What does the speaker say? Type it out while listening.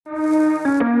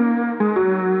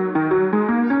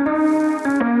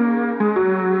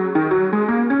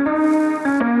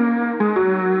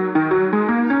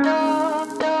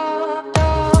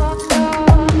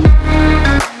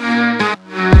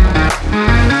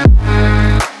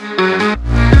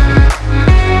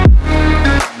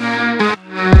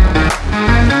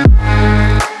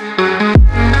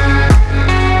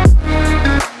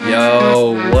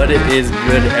is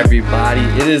good, everybody?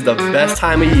 It is the best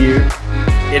time of year.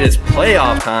 It is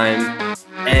playoff time.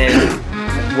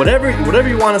 And whatever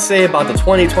you want to say about the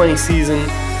 2020 season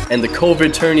and the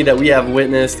COVID tourney that we have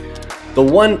witnessed, the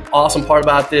one awesome part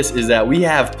about this is that we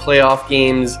have playoff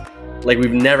games like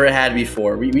we've never had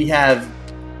before. We have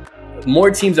more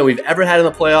teams than we've ever had in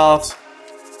the playoffs.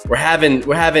 We're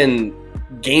having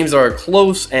games that are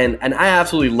close, and I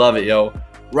absolutely love it, yo.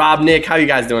 Rob, Nick, how you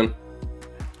guys doing?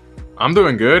 I'm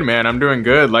doing good, man. I'm doing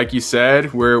good. Like you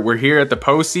said, we're here at the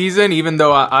postseason. Even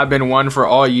though I've been one for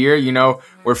all year, you know,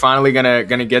 we're finally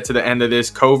gonna get to the end of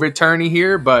this COVID tourney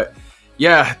here. But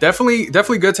yeah,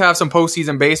 definitely good to have some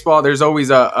postseason baseball. There's always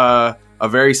a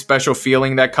very special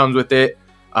feeling that comes with it.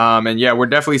 And yeah, we're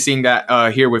definitely seeing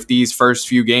that here with these first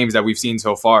few games that we've seen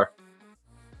so far.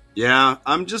 Yeah,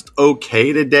 I'm just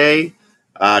okay today.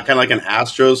 Kind of like an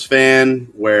Astros fan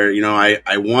where, you know,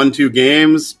 I won 2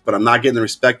 games, but I'm not getting the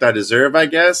respect I deserve, I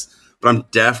guess. But I'm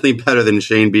definitely better than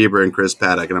Shane Bieber and Chris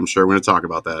Paddock, and I'm sure we're going to talk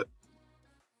about that.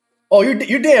 Oh, you're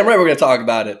damn right we're going to talk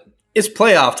about it. It's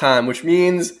playoff time, which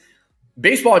means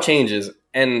baseball changes,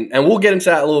 and we'll get into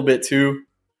that a little bit too.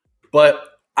 But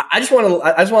I just want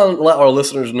to let our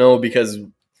listeners know, because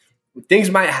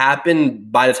things might happen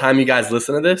by the time you guys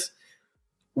listen to this.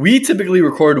 We typically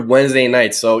record Wednesday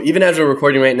nights, so even as we're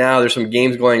recording right now, there's some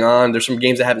games going on. There's some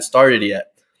games that haven't started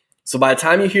yet. So by the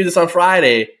time you hear this on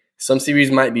Friday, some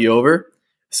series might be over.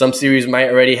 Some series might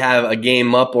already have a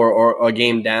game up or a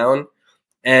game down.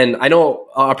 And I know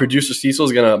our producer Cecil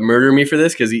is going to murder me for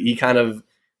this, because he kind of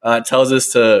tells us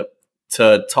to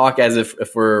talk as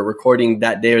if we're recording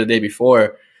that day or the day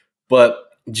before. But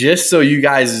just so you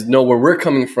guys know where we're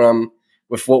coming from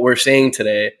with what we're saying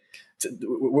today,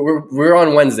 we're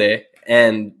on Wednesday,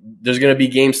 and there's going to be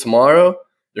games tomorrow.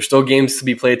 There's still games to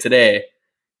be played today.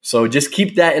 So just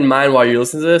keep that in mind while you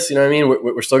listen to this. You know what I mean?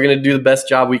 We're still going to do the best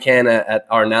job we can at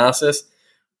our analysis,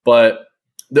 but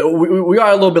we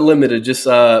are a little bit limited just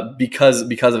because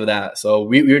of that. So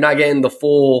we're not getting the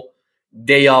full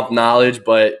day off knowledge,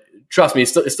 but trust me, it's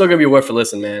still going to be worth a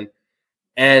listen, man.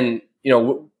 And, you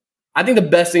know, I think the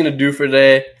best thing to do for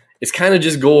today is kind of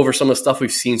just go over some of the stuff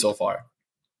we've seen so far.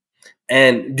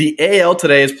 And the AL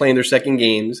today is playing their second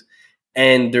games,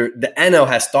 and the NL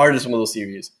has started some of those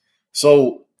series.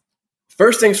 So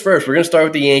first things first, we're going to start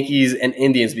with the Yankees and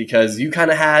Indians, because you kind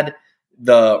of had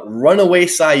the runaway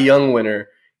Cy Young winner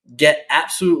get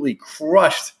absolutely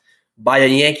crushed by a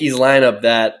Yankees lineup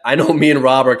that I know me and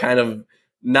Rob are kind of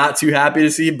not too happy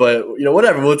to see, but you know,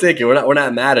 whatever, we'll take it. We're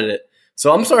not mad at it.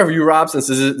 So I'm sorry for you, Rob, since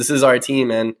this is our team,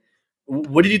 man.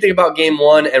 What did you think about Game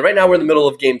 1? And right now we're in the middle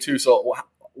of Game 2, so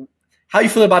how you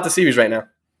feel about the series right now?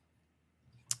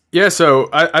 Yeah, so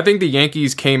I think the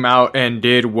Yankees came out and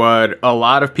did what a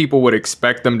lot of people would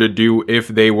expect them to do if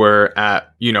they were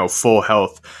at, you know, full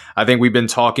health. I think we've been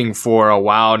talking for a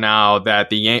while now that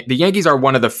the Yankees are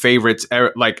one of the favorites,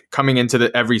 like coming into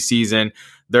every season.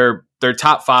 They're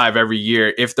top 5 every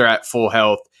year if they're at full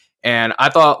health. And I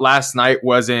thought last night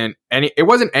wasn't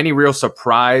any real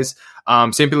surprise.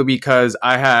 Simply because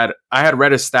I had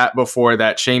read a stat before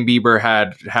that Shane Bieber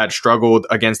had struggled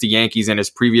against the Yankees in his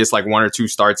previous 1 or 2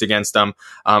 starts against them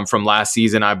from last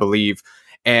season, I believe.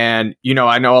 And, you know,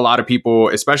 I know a lot of people,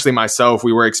 especially myself,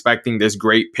 we were expecting this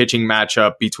great pitching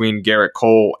matchup between Garrett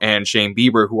Cole and Shane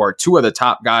Bieber, who are 2 of the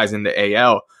top guys in the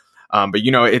AL. But,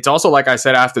 you know, it's also, like I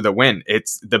said, after the win,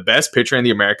 it's the best pitcher in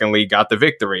the American League got the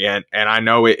victory. And I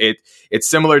know it's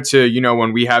similar to, you know,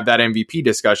 when we have that MVP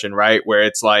discussion, right, where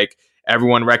it's like,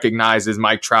 everyone recognizes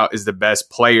Mike Trout is the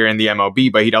best player in the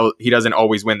MLB, but he doesn't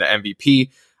always win the MVP.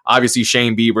 Obviously,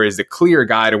 Shane Bieber is the clear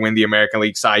guy to win the American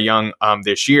League Cy Young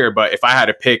this year. But if I had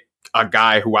to pick a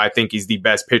guy who I think is the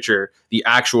best pitcher, the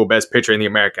actual best pitcher in the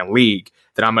American League,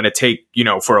 that I'm going to take, you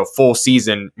know, for a full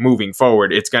season moving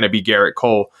forward, it's going to be Garrett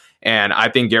Cole. And I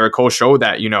think Garrett Cole showed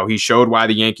that. You know, he showed why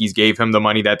the Yankees gave him the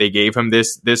money that they gave him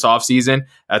this offseason.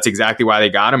 That's exactly why they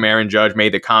got him. Aaron Judge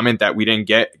made the comment that we didn't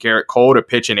get Garrett Cole to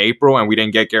pitch in April, and we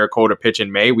didn't get Garrett Cole to pitch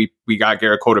in May. We got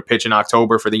Garrett Cole to pitch in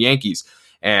October for the Yankees.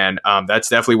 And that's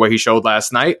definitely what he showed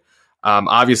last night.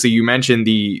 Obviously, you mentioned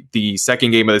the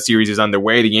second game of the series is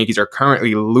underway. The Yankees are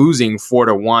currently losing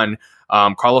 4-1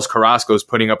 Carlos Carrasco is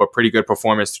putting up a pretty good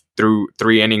performance through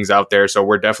 3 innings out there. So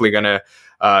we're definitely going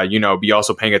to, be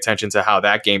also paying attention to how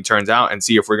that game turns out and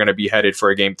see if we're going to be headed for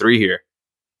a game 3 here.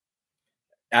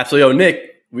 Absolutely. Oh,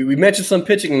 Nick, we mentioned some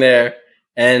pitching there,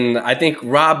 and I think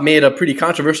Rob made a pretty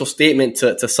controversial statement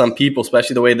to some people,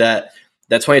 especially the way that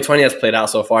 2020 has played out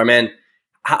so far, man.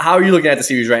 How are you looking at the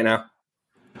series right now?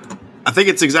 I think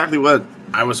it's exactly what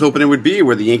I was hoping it would be,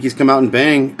 where the Yankees come out and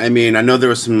bang. I mean, I know there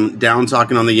was some down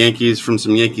talking on the Yankees from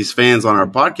some Yankees fans on our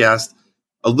podcast,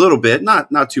 a little bit,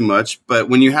 not too much, but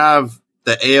when you have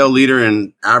the AL leader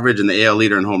in average and the AL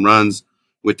leader in home runs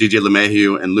with DJ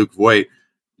LeMahieu and Luke Voit,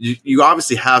 you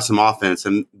obviously have some offense,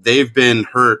 and they've been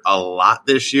hurt a lot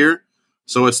this year.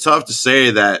 So it's tough to say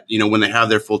that, when they have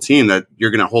their full team, that you're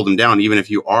going to hold them down, even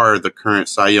if you are the current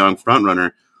Cy Young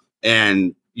frontrunner.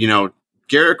 And,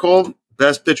 Garrett Cole,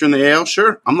 best pitcher in the AL,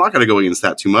 sure, I'm not going to go against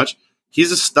that too much.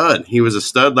 He's a stud. He was a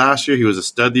stud last year. He was a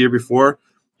stud the year before.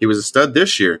 He was a stud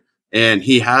this year. And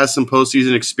he has some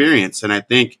postseason experience. And I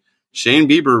think Shane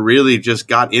Bieber really just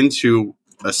got into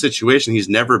a situation he's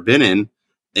never been in,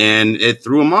 and it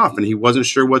threw him off, and he wasn't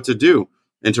sure what to do.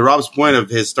 And to Rob's point of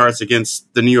his starts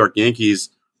against the New York Yankees,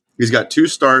 he's got 2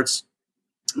 starts.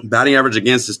 Batting average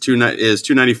against is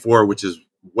 294, which is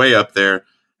way up there,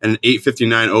 and an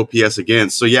 859 OPS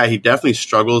against. So, yeah, he definitely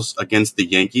struggles against the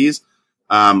Yankees.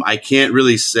 I can't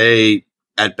really say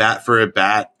at bat for at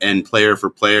bat and player for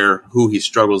player who he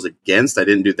struggles against. I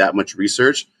didn't do that much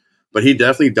research, but he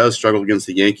definitely does struggle against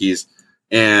the Yankees.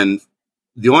 And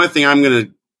the only thing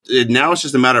now it's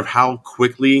just a matter of how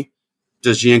quickly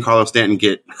does Giancarlo Stanton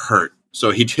get hurt.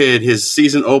 So he did his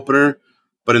season opener,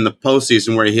 but in the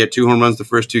postseason where he hit 2 home runs the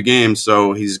first 2 games.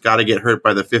 So he's got to get hurt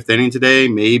by the 5th inning today,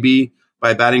 maybe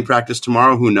by batting practice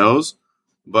tomorrow. Who knows?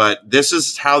 But this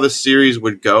is how the series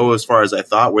would go as far as I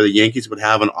thought, where the Yankees would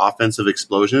have an offensive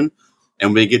explosion,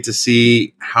 and we get to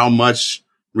see how much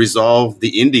resolve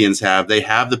the Indians have. They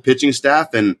have the pitching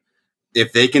staff, and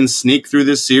if they can sneak through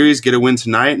this series, get a win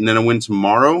tonight and then a win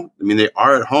tomorrow, I mean, they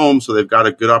are at home, so they've got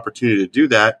a good opportunity to do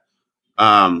that.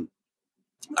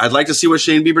 I'd like to see what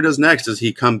Shane Bieber does next. Does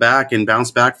he come back and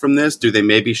bounce back from this? Do they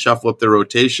maybe shuffle up their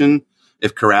rotation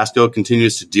if Carrasco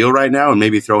continues to deal right now and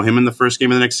maybe throw him in the first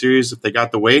game of the next series if they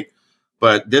got the weight?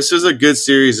 But this is a good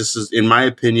series. This is, in my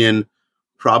opinion,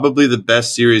 probably the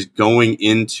best series going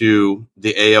into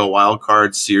the AL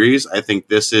wildcard series. I think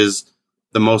this is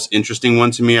the most interesting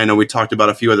one to me. I know we talked about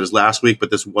a few others last week,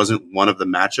 but this wasn't one of the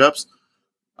matchups.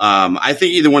 I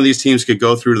think either one of these teams could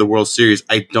go through to the World Series.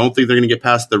 I don't think they're going to get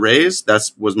past the Rays. That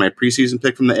was my preseason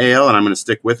pick from the AL, and I'm going to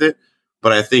stick with it.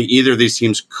 But I think either of these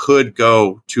teams could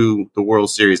go to the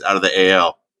World Series out of the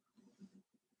AL.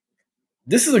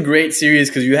 This is a great series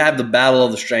because you have the battle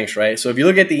of the strengths, right? So if you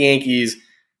look at the Yankees,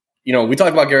 we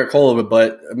talked about Garrett Cole a bit,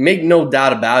 but make no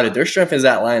doubt about it, their strength is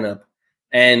that lineup.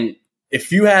 And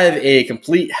if you have a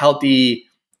complete healthy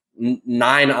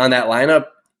 9 on that lineup,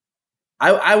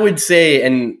 I would say,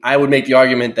 and I would make the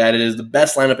argument that it is the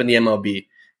best lineup in the MLB,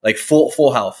 like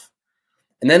full health.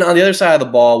 And then on the other side of the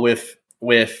ball with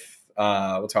what's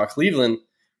called Cleveland,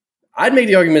 I'd make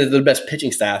the argument that they're the best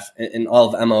pitching staff in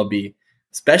all of MLB,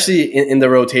 especially in the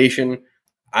rotation.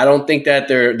 I don't think that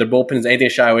their bullpen is anything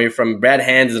to shy away from. Brad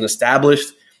Hand is an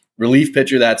established relief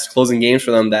pitcher that's closing games for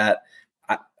them that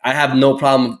I have no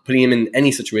problem putting him in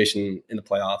any situation in the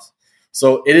playoffs.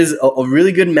 So it is a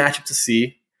really good matchup to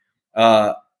see.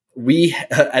 We,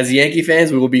 as Yankee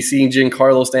fans, we will be seeing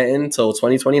Giancarlo Stanton until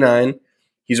 2029.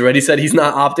 He's already said he's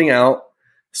not opting out.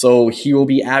 So he will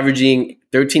be averaging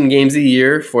 13 games a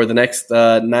year for the next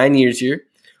 9 years here.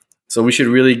 So we should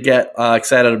really get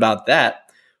excited about that.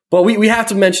 But we have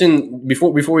to mention,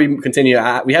 before we continue,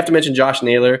 we have to mention Josh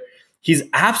Naylor. He's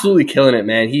absolutely killing it,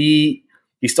 man. He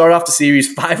started off the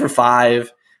series 5 for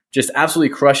 5, just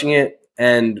absolutely crushing it.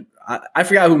 And I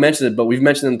forgot who mentioned it, but we've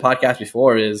mentioned in the podcast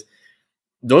before, is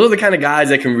those are the kind of guys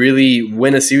that can really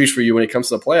win a series for you when it comes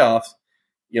to the playoffs.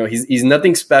 He's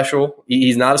nothing special.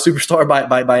 He's not a superstar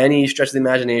by any stretch of the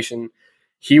imagination.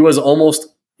 He was almost,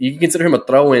 you can consider him a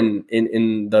throw-in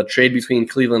in the trade between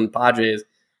Cleveland and Padres,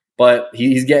 but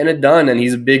he's getting it done, and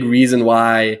he's a big reason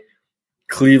why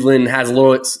Cleveland has a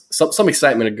little some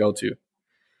excitement to go to.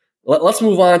 Let's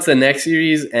move on to the next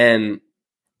series, and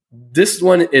this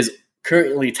one is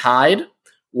currently tied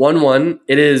 1-1.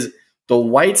 It is the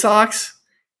White Sox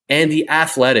and the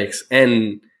Athletics,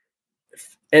 and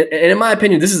in my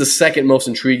opinion, this is the second most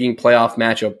intriguing playoff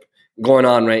matchup going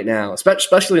on right now,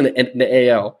 especially in the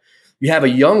AL. You have a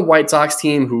young White Sox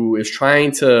team who is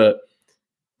trying to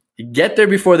get there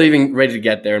before they're even ready to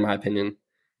get there, in my opinion.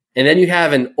 And then you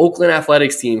have an Oakland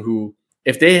Athletics team who,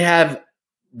 if they have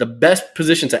the best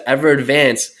position to ever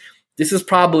advance this is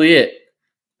probably it.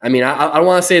 I mean, I don't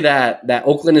want to say that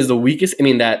Oakland is the weakest. I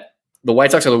mean, that the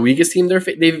White Sox are the weakest team they're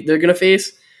going to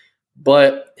face.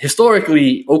 But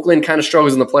historically, Oakland kind of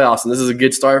struggles in the playoffs, and this is a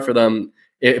good start for them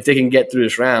if they can get through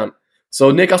this round.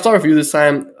 So, Nick, I'll start with you this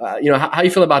time. How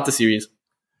you feel about the series?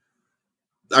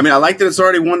 I mean, I like that it's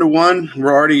already 1-1.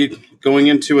 We're already going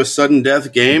into a sudden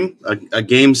death game, a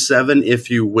game 7, if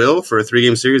you will, for a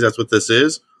 3-game series. That's what this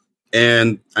is.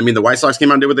 And, I mean, the White Sox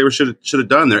came out and did what they should have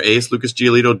done. Their ace, Lucas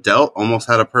Giolito, dealt, almost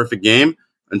had a perfect game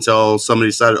until somebody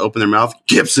decided to open their mouth,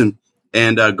 Gibson,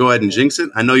 and go ahead and jinx it.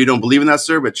 I know you don't believe in that,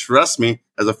 sir, but trust me,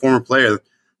 as a former player,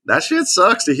 that shit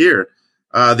sucks to hear.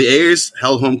 The A's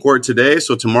held home court today,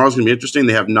 so tomorrow's going to be interesting.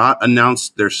 They have not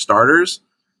announced their starters.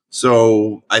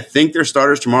 So I think their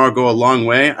starters tomorrow go a long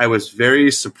way. I was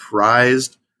very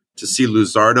surprised to see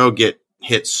Luzardo get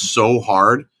hit so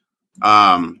hard.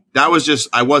 That was just,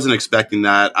 I wasn't expecting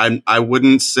that. I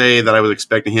wouldn't say that I was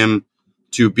expecting him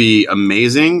to be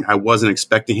amazing. I wasn't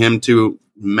expecting him to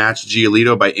match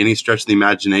Giolito by any stretch of the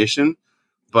imagination.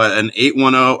 But an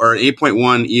 8.10 or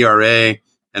 8.1 ERA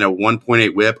and a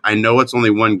 1.8 whip. I know it's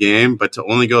only one game, but to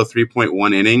only go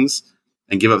 3.1 innings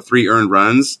and give up 3 earned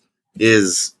runs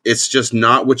it's just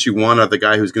not what you want out of the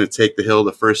guy who's going to take the hill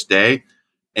the first day.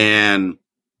 And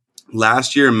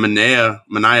last year,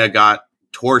 Manaea got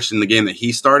torched in the game that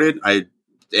he started.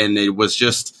 And it was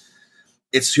just,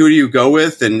 it's who do you go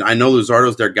with? And I know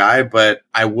Luzardo's their guy, but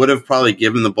I would have probably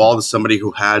given the ball to somebody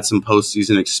who had some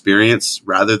postseason experience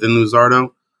rather than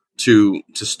Luzardo to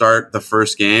start the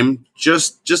first game,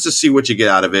 just to see what you get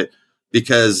out of it,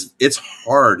 because it's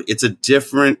hard. It's a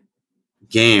different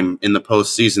game in the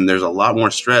postseason. There's a lot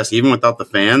more stress, even without the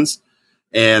fans.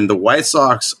 And the White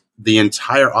Sox, the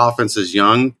entire offense is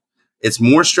young. It's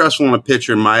more stressful on a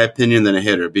pitcher, in my opinion, than a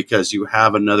hitter, because you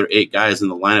have another 8 guys in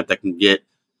the lineup that can get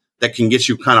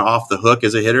you kind of off the hook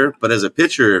as a hitter. But as a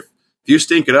pitcher, if you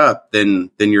stink it up,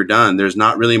 then you're done. There's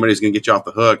not really anybody who's going to get you off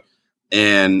the hook.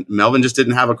 And Melvin just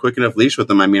didn't have a quick enough leash with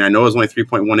him. I mean, I know it was only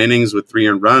 3.1 innings with 3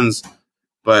 earned runs,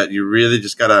 but you really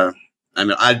just got to – I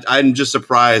mean, I'm just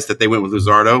surprised that they went with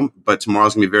Luzardo, but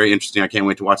tomorrow's going to be very interesting. I can't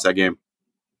wait to watch that game.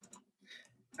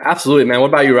 Absolutely, man. What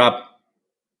about you, Rob?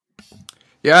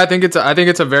 Yeah, I think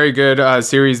it's a very good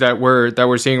series that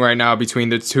we're seeing right now between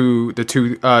the two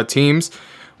teams.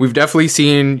 We've definitely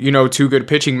seen, 2 good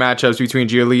pitching matchups between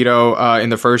Giolito in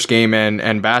the first game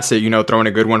and Bassett, throwing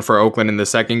a good one for Oakland in the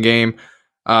second game.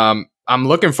 I'm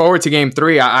looking forward to game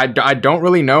 3. I don't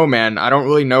really know, man. I don't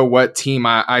really know what team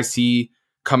I see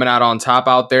coming out on top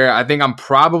out there. I think I'm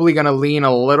probably going to lean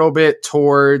a little bit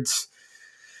towards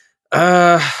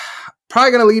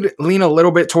lean a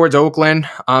little bit towards Oakland,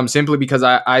 simply because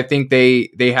I think they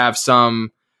have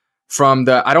some from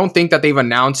the, I don't think that they've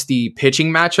announced the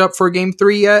pitching matchup for game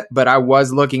 3 yet, but I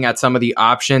was looking at some of the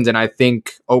options, and I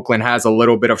think Oakland has a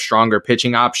little bit of stronger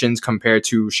pitching options compared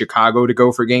to Chicago to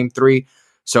go for game 3.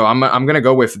 So I'm going to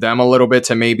go with them a little bit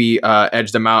to maybe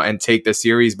edge them out and take the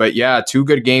series. But yeah, 2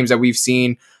 good games that we've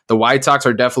seen. The White Sox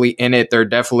are definitely in it. They're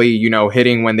definitely,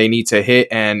 hitting when they need to hit.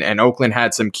 And Oakland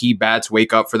had some key bats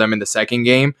wake up for them in the second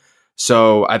game.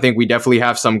 So I think we definitely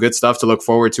have some good stuff to look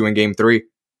forward to in game 3.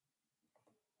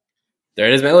 There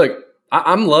it is, man. Look,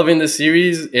 I'm loving this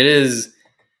series. It is,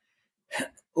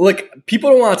 look,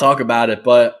 people don't want to talk about it,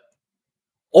 but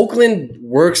Oakland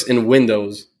works in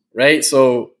windows, right?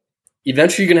 So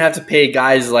eventually you're going to have to pay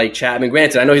guys like Chapman.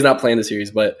 Granted, I know he's not playing the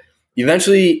series, but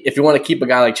eventually if you want to keep a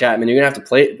guy like Chapman, you're going to have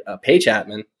to pay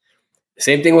Chapman.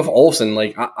 Same thing with Olsen.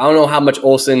 Like, I don't know how much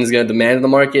Olsen is going to demand in the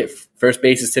market. First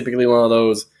base is typically one of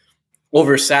those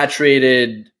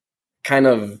oversaturated, kind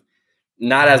of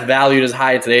not as valued as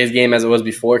high in today's game as it was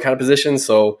before kind of position.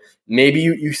 So maybe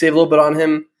you save a little bit on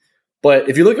him. But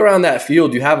if you look around that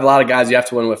field, you have a lot of guys you have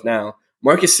to win with now.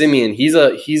 Marcus Semien, he's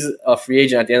a free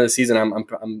agent at the end of the season,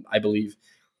 I believe.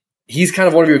 He's kind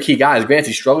of one of your key guys. Granted,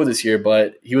 he struggled this year,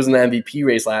 but he was in the MVP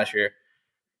race last year.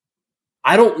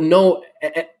 I don't know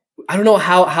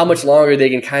how much longer they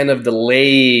can kind of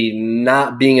delay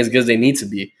not being as good as they need to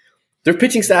be. Their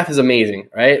pitching staff is amazing,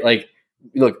 right? Like,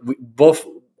 look,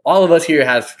 all of us here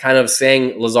have kind of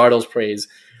sang Luzardo's praise.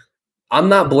 I'm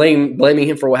not blaming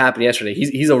him for what happened yesterday.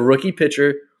 He's a rookie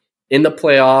pitcher in the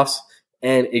playoffs,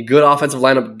 and a good offensive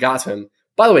lineup got to him.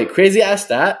 By the way, crazy ass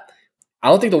stat, I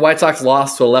don't think the White Sox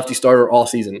lost to a lefty starter all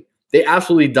season. They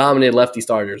absolutely dominated lefty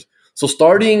starters. So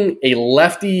starting a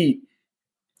lefty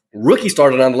rookie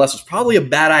starter nonetheless was probably a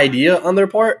bad idea on their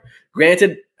part.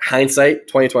 Granted, hindsight,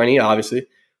 2020, obviously.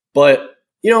 But,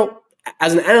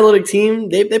 as an analytic team,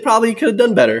 they probably could have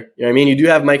done better. You know what I mean? You do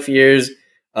have Mike Fiers,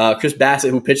 Chris Bassett,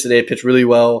 who pitched today, pitched really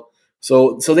well.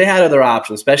 So they had other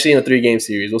options, especially in a 3-game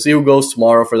series. We'll see who goes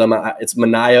tomorrow for them. It's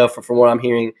Manaea from what I'm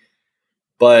hearing.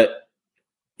 But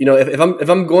if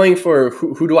I'm going for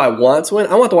who do I want to win,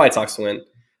 I want the White Sox to win.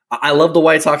 I love the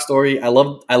White Sox story. I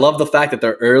love the fact that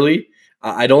they're early.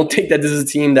 I don't think that this is a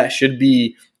team that should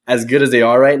be as good as they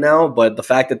are right now, but the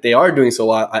fact that they are doing so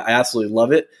well, I absolutely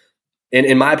love it. And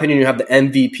in my opinion, you have the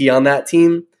MVP on that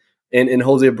team in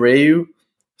Jose Abreu.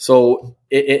 So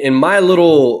in my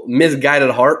little misguided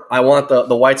heart, I want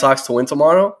the White Sox to win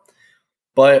tomorrow.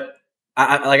 But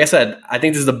like I said, I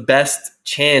think this is the best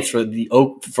chance for the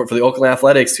Oakland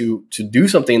Athletics to do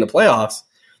something in the playoffs.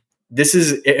 This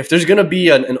is, if there's going to be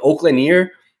an Oakland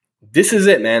year, this is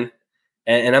it, man.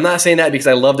 And I'm not saying that because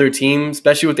I love their team,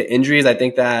 especially with the injuries. I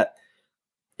think that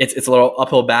it's a little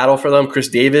uphill battle for them. Chris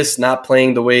Davis not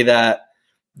playing the way that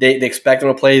they expect him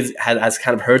to play has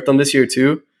kind of hurt them this year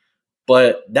too.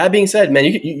 But that being said, man,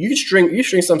 you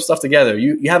string some stuff together.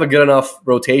 You have a good enough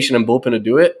rotation and bullpen to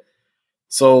do it.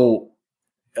 So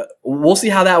we'll see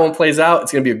how that one plays out.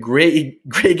 It's going to be a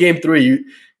great game 3.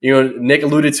 Nick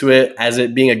alluded to it as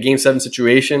it being a game 7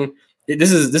 situation.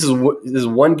 This is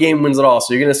one game wins it all.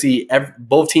 So you're going to see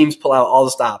both teams pull out all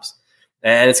the stops,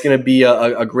 and it's going to be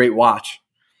a great watch.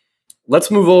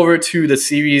 Let's move over to the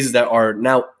series that are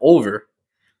now over,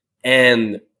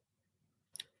 and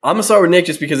I'm gonna start with Nick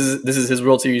just because this is his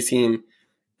World Series team,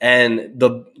 and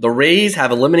the Rays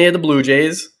have eliminated the Blue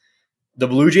Jays. The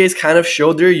Blue Jays kind of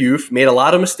showed their youth, made a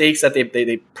lot of mistakes that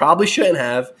they probably shouldn't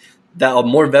have, that a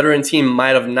more veteran team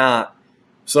might have not.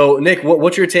 So, Nick,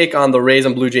 what's your take on the Rays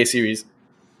and Blue Jays series?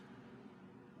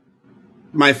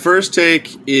 My first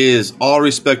take is all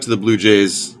respect to the Blue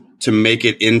Jays to make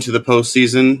it into the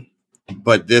postseason,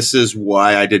 but this is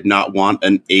why I did not want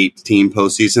an 8-team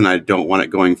postseason. I don't want it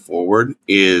going forward.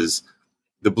 Is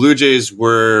the Blue Jays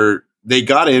they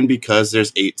got in because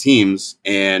there's 8 teams,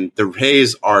 and the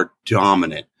Rays are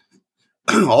dominant.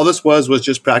 All this was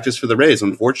just practice for the Rays,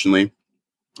 unfortunately.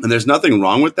 And there's nothing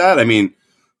wrong with that. I mean,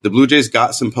 the Blue Jays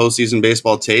got some postseason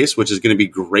baseball taste, which is going to be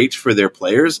great for their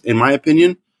players, in my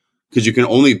opinion, because you can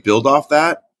only build off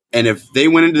that. And if they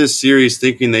went into this series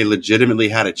thinking they legitimately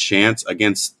had a chance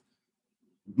against,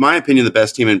 my opinion, the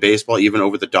best team in baseball, even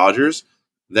over the Dodgers,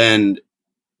 then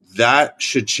that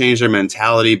should change their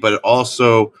mentality. But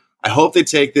also, I hope they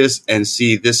take this and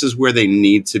see this is where they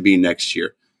need to be next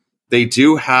year. They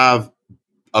do have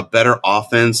a better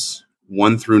offense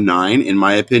 1 through 9, in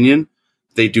my opinion.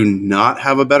 They do not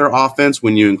have a better offense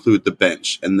when you include the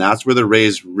bench. And that's where the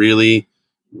Rays really,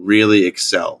 really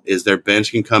excel, is their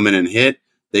bench can come in and hit.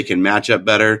 They can match up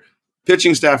better.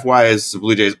 Pitching staff-wise, the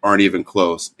Blue Jays aren't even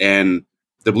close. And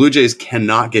the Blue Jays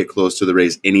cannot get close to the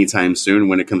Rays anytime soon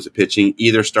when it comes to pitching,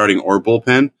 either starting or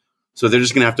bullpen. So they're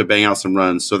just going to have to bang out some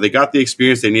runs. So they got the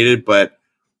experience they needed, but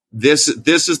this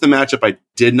is the matchup I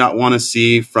did not want to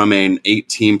see from an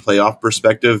 8-team playoff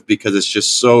perspective, because it's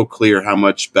just so clear how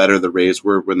much better the Rays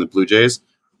were than the Blue Jays.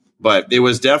 But it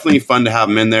was definitely fun to have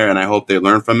them in there, and I hope they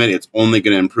learn from it. It's only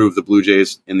going to improve the Blue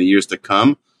Jays in the years to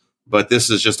come. But this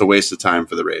is just a waste of time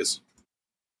for the Rays.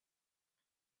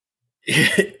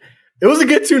 It was a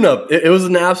good tune-up. It was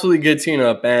an absolutely good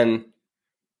tune-up. And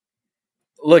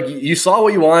look, you saw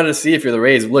what you wanted to see if you're the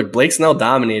Rays. Look, Blake Snell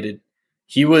dominated.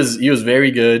 He was very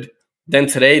good. Then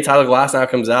today, Tyler Glasnow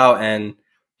comes out and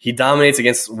he dominates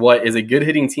against what is a good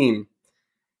hitting team.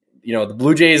 The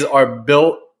Blue Jays are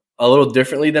built a little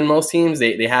differently than most teams.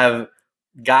 They have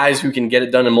guys who can get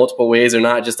it done in multiple ways. They're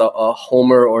not just a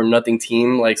homer or nothing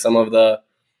team like some of the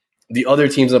other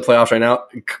teams in the playoffs right now.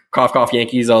 Cough,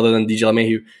 Yankees, other than DJ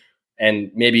LeMahieu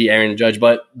and maybe Aaron Judge.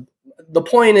 But the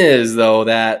point is, though,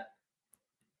 that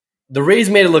the Rays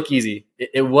made it look easy.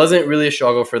 It wasn't really a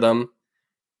struggle for them.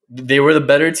 They were the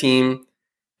better team.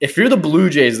 If you're the Blue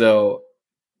Jays, though,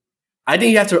 I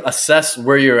think you have to assess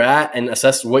where you're at and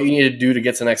assess what you need to do to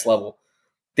get to the next level.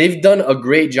 They've done a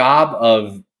great job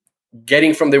of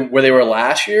getting from where they were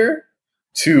last year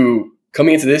to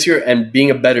coming into this year and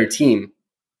being a better team.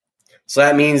 So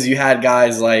that means you had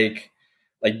guys like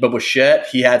Bo Bichette.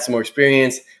 He had some more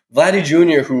experience. Vladdy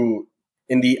Jr., who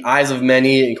in the eyes of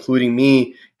many, including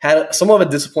me, had somewhat of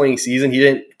a disappointing season. He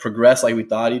didn't progress like we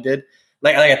thought he did.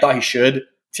 Like I thought he should.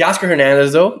 Teoscar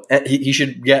Hernandez, though, he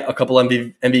should get a couple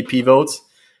MVP votes.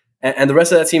 And the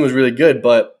rest of that team was really good.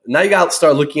 But now you got to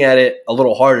start looking at it a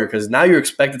little harder, because now you're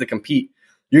expected to compete.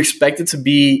 You're expected to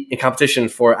be in competition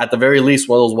for, at the very least,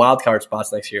 one of those wild card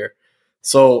spots next year.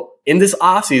 So in this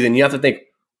offseason, you have to think,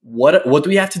 what do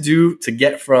we have to do to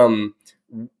get from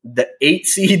the 8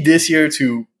 seed this year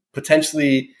to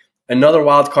potentially another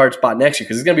wild card spot next year?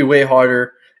 Because it's going to be way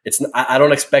harder. I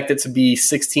don't expect it to be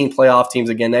 16 playoff teams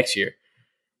again next year.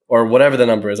 or whatever the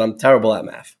number is. I'm terrible at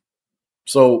math.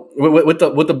 So with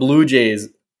the Blue Jays,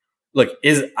 look,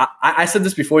 I said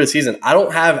this before the season. I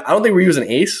don't think we use an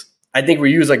ace. I think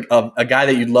we use like a guy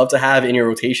that you'd love to have in your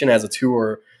rotation as a 2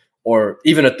 or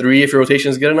even a 3 if your rotation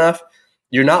is good enough.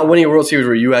 You're not winning a World Series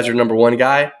where you as your number 1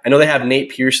 guy. I know they have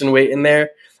Nate Pearson waiting there.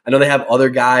 I know they have other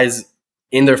guys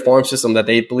in their farm system that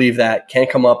they believe that can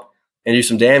come up and do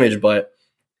some damage, but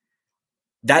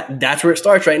that's where it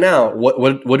starts right now. What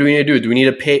do we need to do? Do we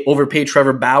need to overpay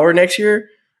Trevor Bauer next year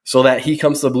so that he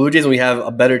comes to the Blue Jays and we have a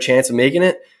better chance of making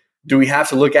it? Do we have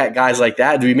to look at guys like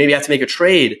that? Do we maybe have to make a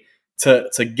trade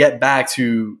to get back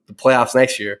to the playoffs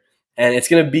next year? And it's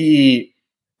going to be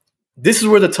 – this is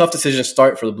where the tough decisions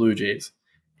start for the Blue Jays.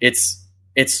 It's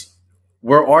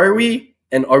where are we,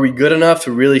 and are we good enough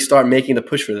to really start making the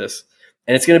push for this?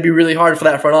 And it's going to be really hard for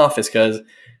that front office because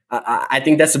I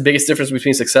think that's the biggest difference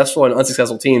between successful and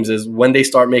unsuccessful teams is when they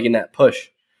start making that push.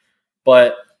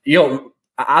 But,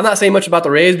 I'm not saying much about the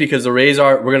Rays because the Rays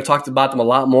we're going to talk about them a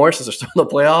lot more since they're still in the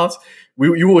playoffs.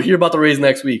 You will hear about the Rays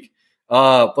next week.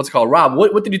 What's it called? Rob,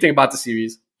 what did you think about the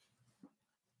series?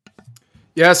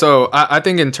 Yeah, so I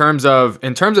think in terms of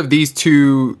these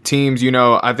two teams,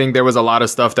 I think there was a lot of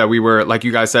stuff that we were, like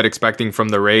you guys said, expecting from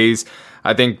the Rays.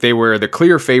 I think they were the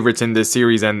clear favorites in this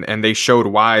series, and they showed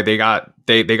why. They got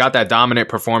that dominant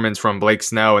performance from Blake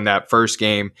Snell in that first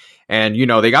game, and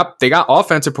they got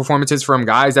offensive performances from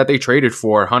guys that they traded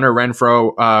for. Hunter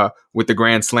Renfroe with the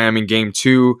grand slam in Game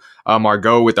 2,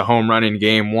 Margot with the home run in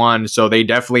Game 1. So they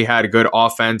definitely had good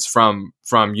offense from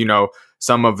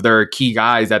some of their key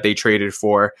guys that they traded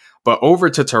for. But over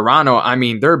to Toronto, I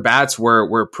mean, their bats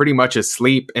were pretty much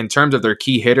asleep in terms of their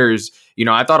key hitters.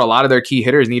 I thought a lot of their key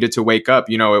hitters needed to wake up.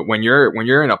 When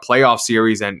you're in a playoff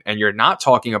series and you're not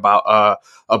talking about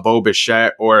a Bo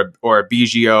Bichette or a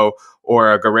Biggio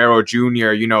or a Guerrero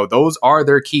Jr., those are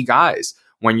their key guys.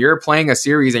 When you're playing a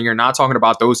series and you're not talking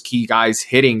about those key guys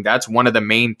hitting, that's one of the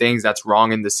main things that's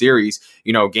wrong in the series.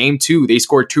 Game 2, they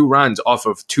scored 2 runs off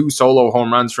of 2 solo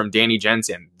home runs from Danny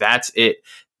Jensen. That's it.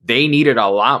 They needed a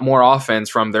lot more offense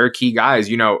from their key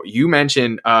guys. You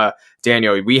mentioned,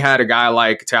 Daniel, we had a guy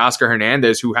like Teoscar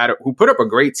Hernandez who put up a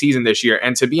great season this year.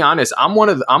 And to be honest, I'm one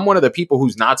of the people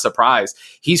who's not surprised.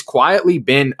 He's quietly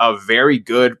been a very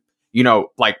good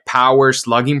power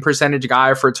slugging percentage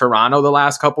guy for Toronto the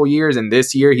last couple years. And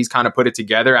this year he's kind of put it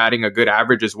together, adding a good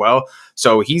average as well.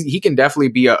 So he can definitely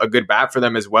be a good bat for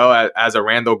them as well as a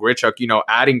Randall Grichuk,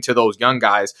 adding to those young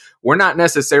guys. We're not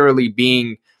necessarily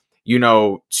being,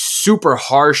 super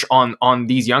harsh on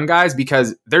these young guys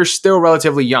because they're still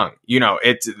relatively young.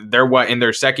 They're in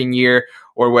their second year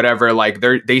or whatever. Like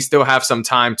they still have some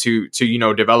time to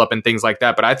develop and things like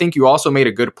that. But I think you also made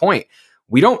a good point.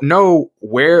 We don't know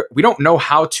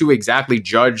how to exactly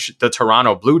judge the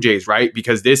Toronto Blue Jays, right?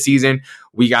 Because this season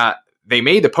they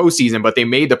made the postseason, but they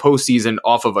made the postseason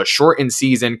off of a shortened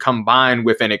season combined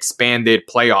with an expanded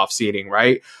playoff seeding,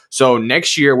 right? So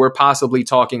next year we're possibly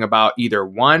talking about either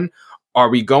one, are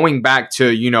we going back to,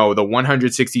 the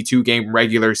 162 game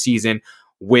regular season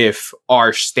with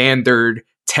our standard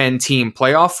 10-team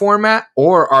playoff format,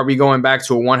 or are we going back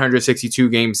to a 162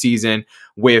 game season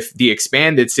with the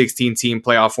expanded 16-team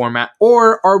playoff format,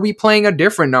 or are we playing a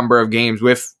different number of games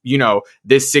with,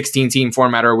 this 16-team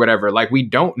format or whatever? Like, we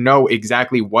don't know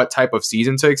exactly what type of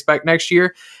season to expect next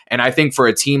year. And I think for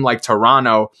a team like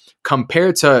Toronto,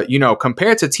 compared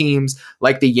to teams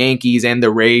like the Yankees and the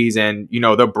Rays and,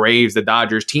 the Braves, the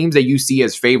Dodgers, teams that you see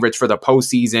as favorites for the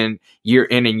postseason year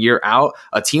in and year out,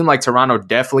 a team like Toronto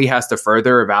definitely has to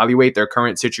further evaluate their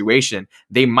current situation.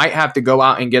 They might have to go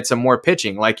out and get some more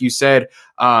pitching. Like you said,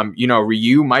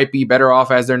 Ryu might be better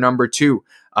off as their number 2.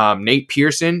 Nate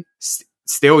Pearson,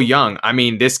 still young. I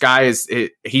mean, this guy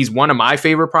he's one of my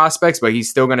favorite prospects, but he's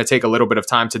still going to take a little bit of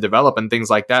time to develop and things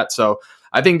like that. So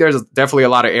I think there's definitely a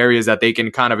lot of areas that they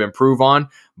can kind of improve on.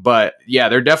 But yeah,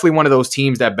 they're definitely one of those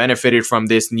teams that benefited from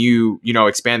this new,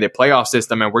 expanded playoff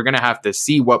system. And we're going to have to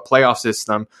see what playoff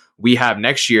system we have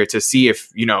next year to see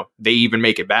if, they even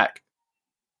make it back.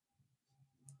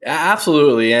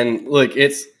 Absolutely. And look,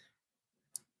 it's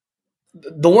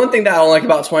the one thing that I don't like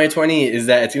about 2020 is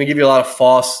that it's going to give you a lot of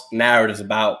false narratives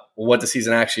about what the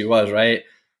season actually was, right?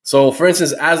 So, for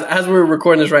instance, as we're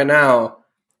recording this right now,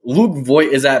 Luke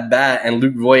Voit is at bat, and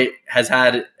Luke Voit has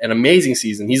had an amazing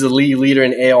season. He's the league leader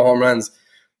in AL home runs.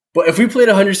 But if we played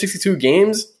 162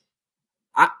 games,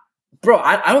 I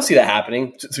don't see that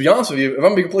happening. To be honest with you, if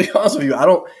I'm being completely honest with you, I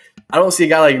don't see a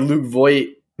guy like Luke Voit.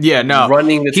 Yeah, no,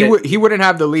 running the he wouldn't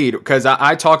have the lead because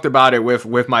I talked about it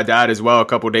with my dad as well a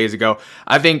couple of days ago.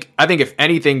 I think if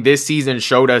anything, this season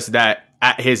showed us that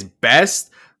at his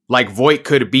best, like Voit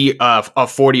could be a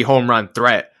 40 home run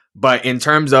threat. But in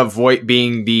terms of Voit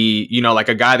being the, like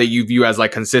a guy that you view as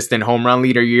like consistent home run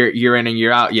leader year in and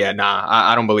year out, yeah, nah,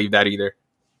 I don't believe that either.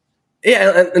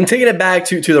 Yeah, and taking it back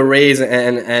to the Rays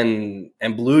and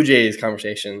Blue Jays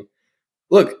conversation,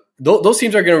 look, those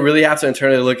teams are going to really have to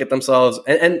internally look at themselves.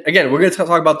 And again, we're going to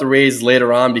talk about the Rays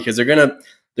later on because they're going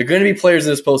to be players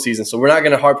in this postseason. So we're not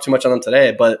going to harp too much on them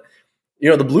today. But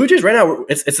the Blue Jays right now,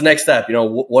 it's the next step.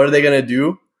 What are they going to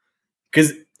do?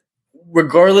 Because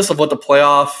regardless of what the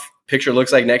playoff picture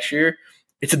looks like next year,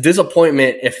 it's a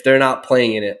disappointment if they're not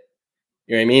playing in it.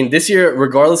 You know what I mean? This year,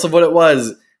 regardless of what it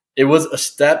was a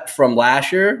step from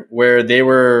last year where they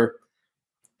were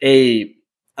a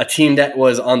team that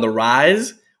was on the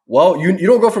rise. Well, you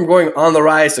don't go from going on the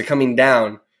rise to coming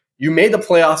down. You made the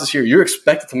playoffs this year. You're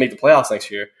expected to make the playoffs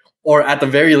next year, or at the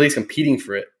very least competing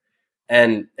for it.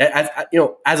 And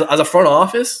as a front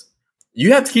office,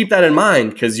 you have to keep that in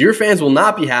mind because your fans will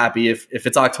not be happy if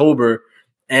it's October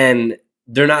and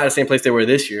they're not at the same place they were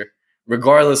this year,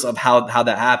 regardless of how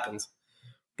that happens.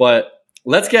 But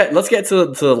let's get to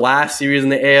the last series in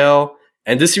the AL,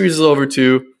 and this series is over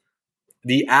too.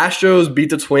 The Astros beat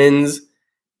the Twins,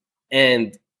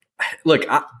 and look,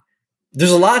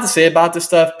 there's a lot to say about this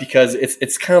stuff because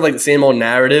it's kind of like the same old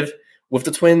narrative with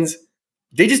the Twins.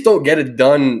 They just don't get it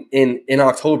done in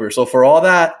October. So for all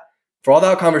that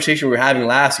conversation we were having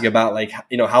last week about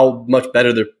how much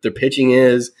better their pitching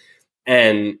is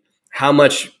and how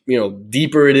much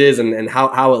deeper it is and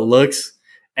how it looks,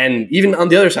 and even on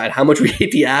the other side how much we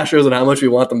hate the Astros and how much we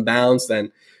want them bounced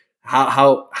and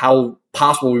how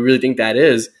possible we really think that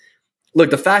is. Look,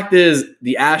 the fact is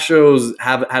the Astros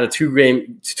have had a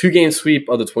two-game sweep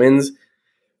of the Twins.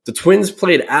 The Twins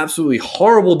played absolutely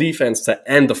horrible defense to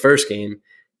end the first game.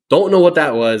 Don't know what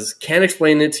that was. Can't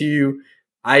explain it to you.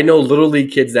 I know Little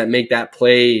League kids that make that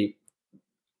play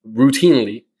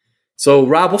routinely. So,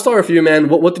 Rob, we'll start with you, man.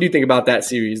 What did you think about that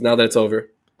series now that it's over?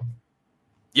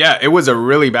 Yeah, it was a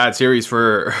really bad series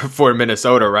for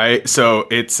Minnesota, right? So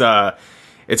it's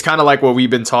kind of like what we've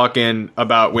been talking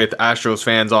about with Astros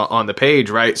fans on the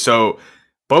page, right? So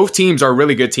both teams are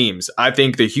really good teams. I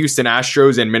think the Houston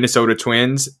Astros and Minnesota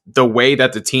Twins, the way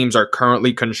that the teams are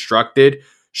currently constructed,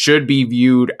 should be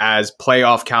viewed as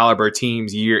playoff caliber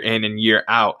teams year in and year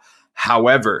out.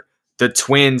 However, the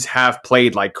Twins have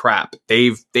played like crap.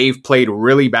 They've played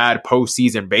really bad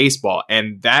postseason baseball,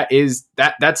 and that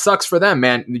sucks for them,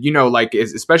 man.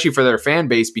 Especially for their fan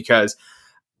base, because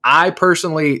I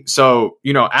personally, as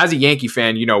a Yankee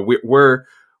fan, we're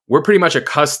pretty much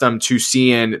accustomed to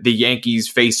seeing the Yankees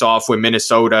face off with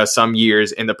Minnesota some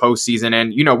years in the postseason,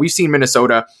 and we've seen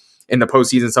Minnesota in the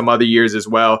postseason some other years as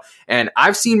well. And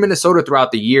I've seen Minnesota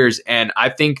throughout the years, and I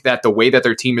think that the way that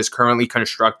their team is currently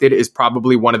constructed is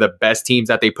probably one of the best teams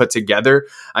that they put together.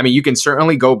 I mean, you can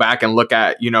certainly go back and look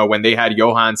at, when they had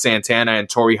Johan Santana and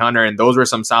Torrey Hunter, and those were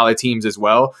some solid teams as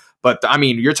well. But I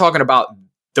mean, you're talking about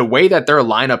the way that their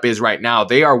lineup is right now.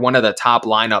 They are one of the top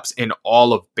lineups in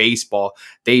all of baseball.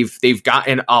 They've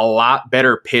gotten a lot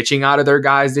better pitching out of their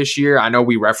guys this year. I know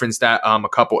we referenced that a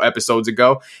couple episodes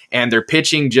ago, and their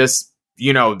pitching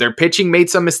their pitching made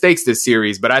some mistakes this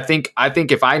series. But I think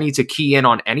if I need to key in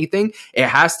on anything, it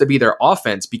has to be their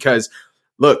offense, because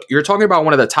look, you're talking about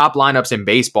one of the top lineups in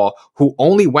baseball who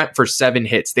only went for 7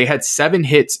 hits. They had 7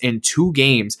 hits in 2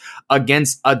 games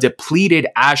against a depleted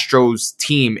Astros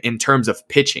team in terms of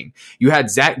pitching. You had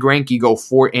Zach Greinke go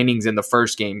 4 innings in the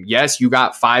first game. Yes, you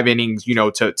got 5 innings,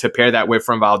 to pair that with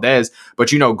from Valdez. But,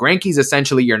 Greinke's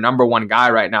essentially your number 1 guy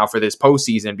right now for this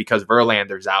postseason because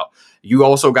Verlander's out. You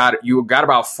also got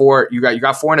about 4. You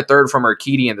got 4 and a third from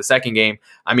Urquidy in the second game.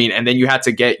 I mean, and then you had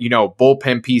to get,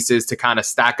 bullpen pieces to kind of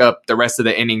stack up the rest of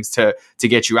the innings to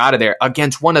get you out of there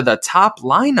against one of the top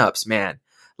lineups, man.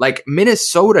 Like,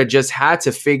 Minnesota just had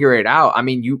to figure it out. I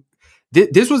mean,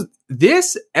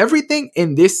 everything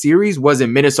in this series was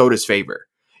in Minnesota's favor.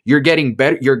 You're getting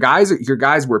better. Your guys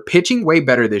were pitching way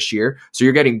better this year. So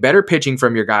you're getting better pitching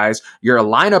from your guys. Your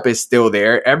lineup is still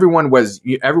there. Everyone was,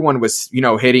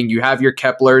 hitting. You have your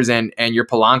Keplers and your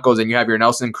Polancos, and you have your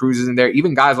Nelson Cruzes in there.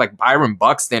 Even guys like Byron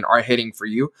Buxton are hitting for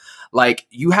you. Like,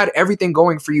 you had everything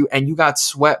going for you, and you got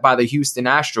swept by the Houston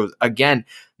Astros. Again,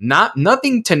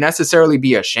 nothing to necessarily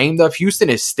be ashamed of.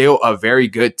 Houston is still a very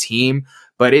good team.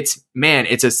 But it's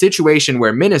a situation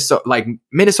where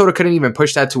Minnesota couldn't even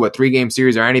push that to a 3-game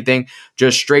series or anything,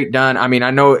 just straight done. I mean, I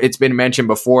know it's been mentioned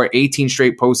before, 18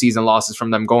 straight postseason losses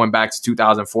from them going back to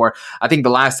 2004. I think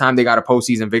the last time they got a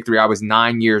postseason victory, I was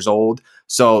 9 years old.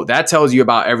 So that tells you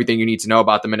about everything you need to know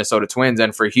about the Minnesota Twins.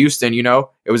 And for Houston, you know,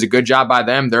 it was a good job by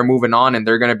them. They're moving on, and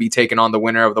they're going to be taking on the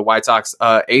winner of the White Sox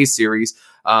A series.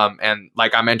 And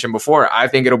like I mentioned before, I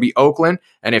think it'll be Oakland.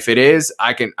 And if it is,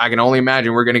 I can only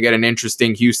imagine we're going to get an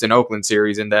interesting Houston Oakland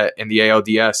series in the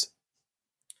ALDS.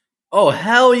 Oh,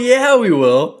 hell yeah, we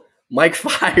will. Mike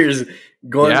Fiers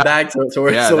going back to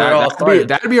where it all started.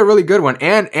 That'd be a really good one.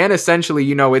 And essentially,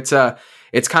 you know, it's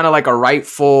kind of like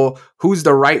who's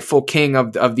the rightful king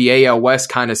of the AL West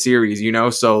kind of series, you know?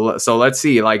 So let's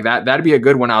see, like that'd be a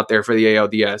good one out there for the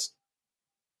ALDS.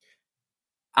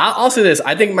 I'll say this.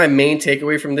 I think my main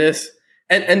takeaway from this,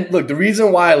 and look, the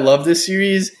reason why I love this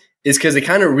series is because it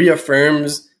kind of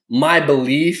reaffirms my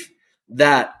belief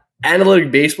that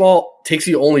analytic baseball takes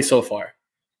you only so far.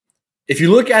 If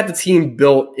you look at the team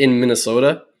built in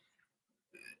Minnesota,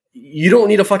 you don't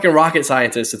need a fucking rocket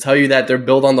scientist to tell you that they're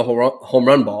built on the home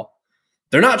run ball.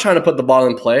 They're not trying to put the ball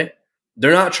in play.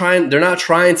 They're not trying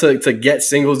to get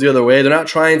singles the other way. They're not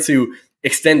trying to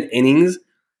extend innings.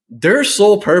 Their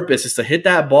sole purpose is to hit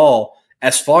that ball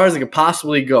as far as it could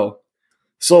possibly go.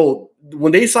 So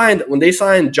when they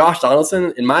signed Josh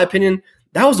Donaldson, in my opinion,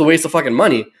 that was a waste of fucking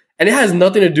money. And it has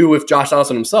nothing to do with Josh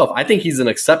Donaldson himself. I think he's an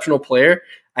exceptional player.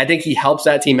 I think he helps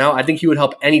that team out. I think he would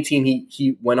help any team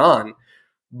he went on.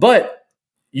 But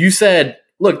you said,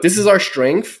 look, this is our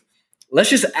strength. Let's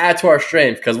just add to our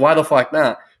strength, because why the fuck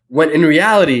not? When in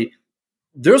reality,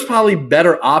 there's probably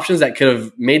better options that could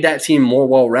have made that team more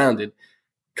well-rounded.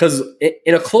 Because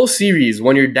in a close series,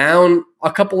 when you're down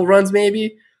a couple of runs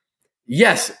maybe,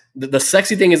 yes, the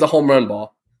sexy thing is the home run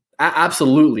ball.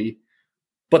 Absolutely.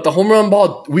 But the home run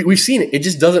ball, we've seen it. It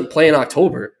just doesn't play in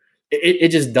October. It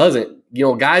just doesn't. You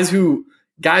know, guys who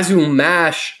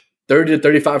mash 30 to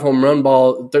 35 home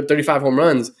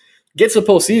runs get to the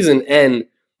postseason, and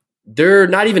they're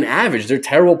not even average. They're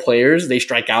terrible players. They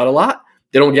strike out a lot.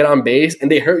 They don't get on base, and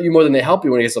they hurt you more than they help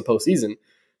you when it gets to the postseason.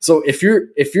 So if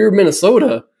you're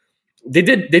Minnesota, they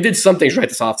did some things right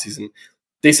this offseason.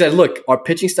 They said, look, our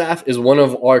pitching staff is one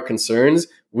of our concerns.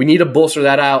 We need to bolster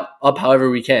that up however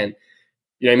we can.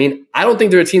 You know what I mean? I don't think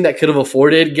they're a team that could have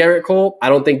afforded Garrett Cole. I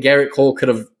don't think Garrett Cole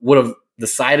would have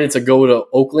decided to go to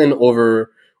Oakland over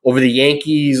the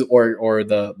Yankees or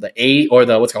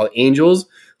the what's called Angels.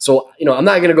 So, you know, I'm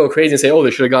not going to go crazy and say, oh, they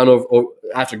should have gone over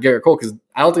after Garrett Cole, because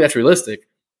I don't think that's realistic.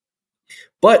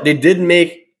 But they did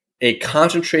make a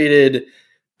concentrated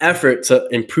effort to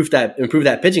improve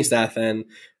that pitching staff. And,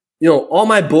 you know, all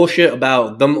my bullshit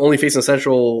about them only facing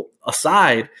Central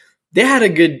aside, they had a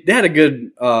good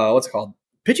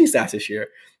pitching staff this year.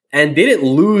 And they didn't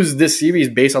lose this series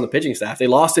based on the pitching staff. They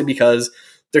lost it because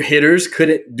their hitters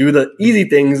couldn't do the easy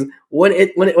things when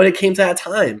it came to that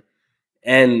time.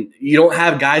 And you don't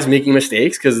have guys making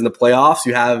mistakes, because in the playoffs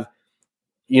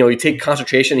you take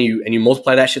concentration and you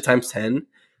multiply that shit times 10.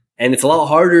 And it's a lot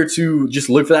harder to just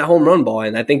look for that home run ball.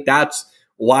 And I think that's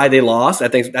why they lost. I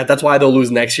think that's why they'll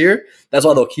lose next year. That's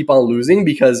why they'll keep on losing,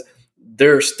 because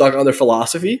they're stuck on their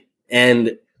philosophy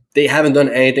and they haven't done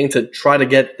anything to try to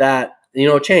get that, you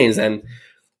know, changed. And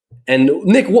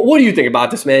Nick, what do you think about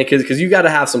this, man? Because you got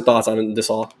to have some thoughts on this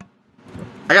all.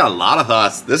 I got a lot of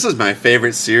thoughts. This is my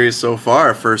favorite series so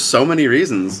far for so many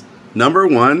reasons. Number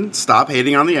one, stop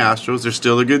hating on the Astros. They're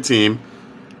still a good team.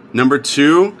 Number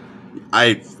two,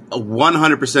 I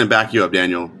 100% back you up,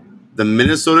 Daniel. The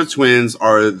Minnesota Twins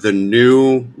are the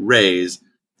new Rays,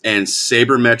 and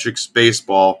sabermetrics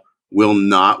baseball will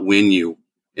not win you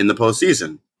in the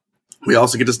postseason. We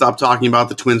also get to stop talking about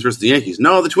the Twins versus the Yankees.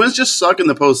 No, the Twins just suck in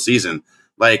the postseason.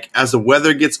 Like, as the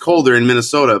weather gets colder in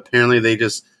Minnesota, apparently they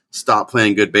just stop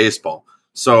playing good baseball.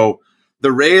 So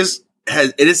the Rays,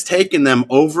 it has taken them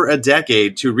over a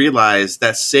decade to realize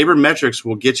that sabermetrics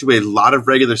will get you a lot of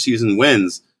regular season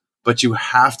wins, but you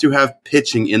have to have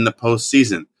pitching in the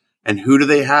postseason. And who do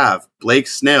they have? Blake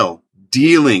Snell,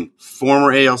 dealing,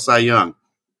 former AL Cy Young.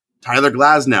 Tyler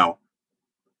Glasnow,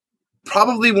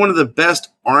 probably one of the best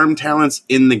arm talents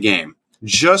in the game.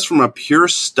 Just from a pure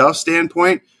stuff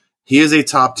standpoint, he is a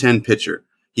top 10 pitcher.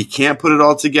 He can't put it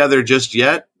all together just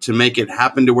yet to make it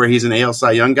happen to where he's an AL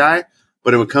Cy Young guy,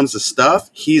 but when it comes to stuff,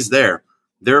 he's there.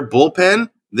 Their bullpen,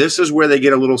 this is where they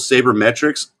get a little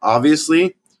sabermetrics,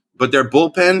 obviously, but their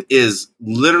bullpen is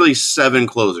literally 7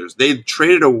 closers. They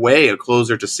traded away a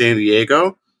closer to San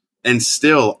Diego and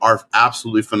still are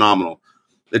absolutely phenomenal.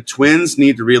 The Twins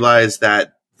need to realize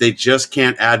that they just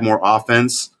can't add more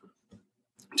offense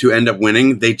to end up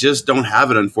winning. They just don't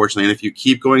have it, unfortunately. And if you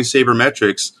keep going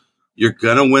sabermetrics, you're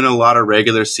going to win a lot of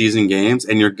regular season games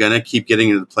and you're going to keep getting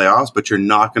into the playoffs, but you're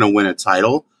not going to win a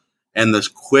title. And the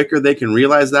quicker they can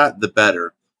realize that, the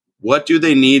better. What do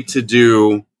they need to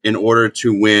do in order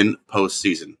to win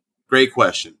postseason? Great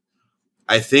question.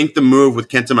 I think the move with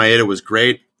Kenta Maeda was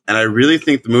great, and I really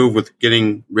think the move with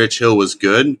getting Rich Hill was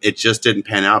good. It just didn't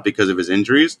pan out because of his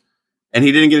injuries, and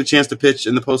he didn't get a chance to pitch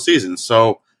in the postseason.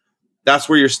 So that's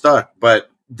where you're stuck. But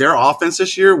their offense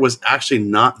this year was actually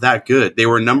not that good. They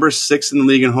were number 6 in the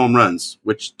league in home runs,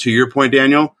 which, to your point,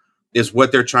 Daniel, is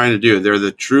what they're trying to do. They're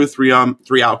the true three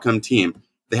outcome team.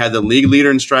 They had the league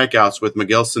leader in strikeouts with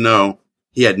Miguel Sano.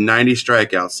 He had 90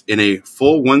 strikeouts in a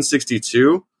full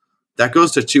 162. That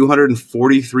goes to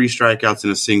 243 strikeouts in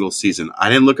a single season. I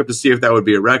didn't look up to see if that would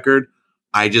be a record.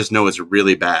 I just know it's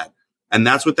really bad. And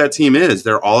that's what that team is.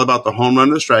 They're all about the home run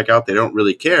and the strikeout. They don't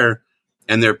really care.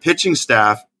 And their pitching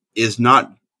staff is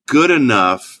not good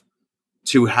enough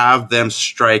to have them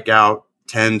strike out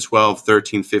 10, 12,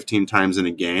 13, 15 times in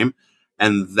a game.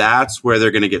 And that's where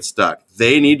they're going to get stuck.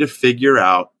 They need to figure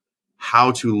out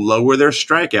how to lower their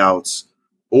strikeouts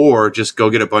or just go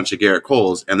get a bunch of Garrett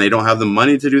Coles. And they don't have the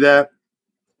money to do that.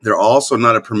 They're also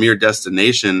not a premier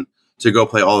destination to go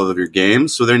play all of your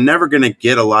games. So they're never going to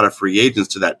get a lot of free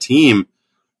agents to that team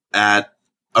at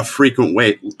a frequent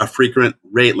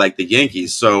rate like the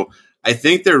Yankees. So I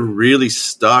think they're really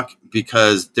stuck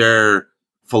because their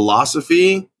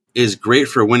philosophy is great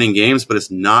for winning games, but it's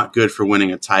not good for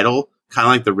winning a title, kind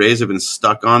of like the Rays have been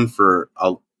stuck on for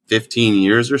 15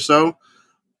 years or so.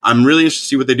 I'm really interested to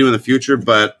see what they do in the future,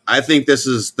 but I think this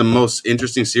is the most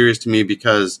interesting series to me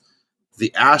because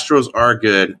the Astros are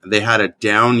good. They had a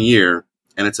down year,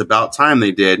 and it's about time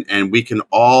they did, and we can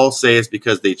all say it's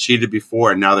because they cheated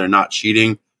before, and now they're not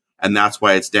cheating, and that's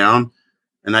why it's down.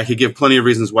 And I could give plenty of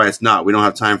reasons why it's not. We don't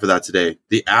have time for that today.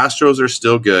 The Astros are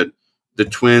still good. The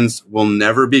Twins will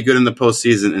never be good in the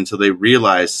postseason until they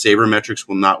realize sabermetrics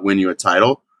will not win you a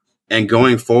title. And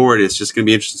going forward, it's just going to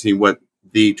be interesting to see what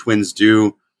the Twins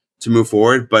do to move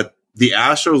forward. But the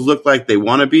Astros look like they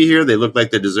want to be here. They look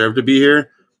like they deserve to be here.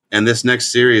 And this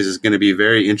next series is going to be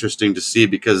very interesting to see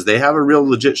because they have a real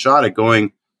legit shot at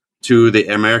going to the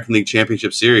American League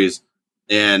Championship Series.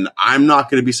 And I'm not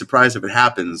going to be surprised if it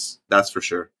happens. That's for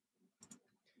sure.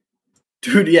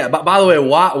 Dude, yeah. But by the way,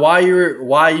 why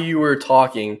you were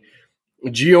talking,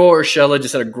 Gio Urshela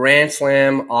just had a grand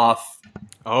slam off.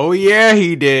 Oh yeah,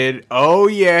 he did. Oh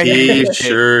yeah, he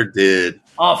sure did.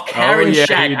 Off Karen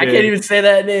Shack. I can't even say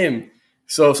that name.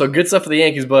 So good stuff for the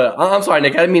Yankees. But I'm sorry,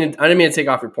 Nick. I didn't mean to take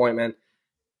off your point, man.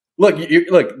 Look,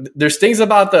 there's things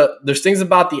about the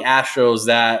Astros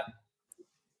that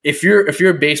if you're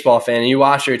a baseball fan and you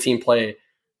watch your team play,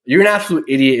 you're an absolute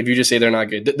idiot if you just say they're not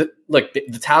good.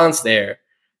 The talent's there.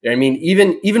 You know what I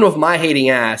mean? Even with my hating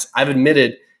ass, I've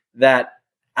admitted that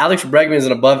Alex Bregman is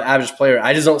an above-average player.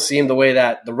 I just don't see him the way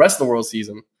that the rest of the world sees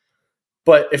him.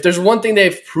 But if there's one thing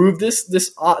they've proved this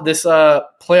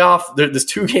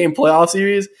 2-game playoff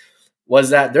series was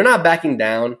that they're not backing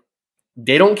down.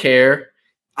 They don't care.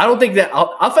 I don't think that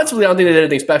offensively, I don't think they did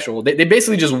anything special. They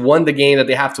basically just won the game that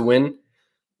they have to win.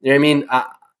 You know what I mean?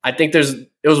 I think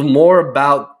it was more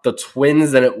about the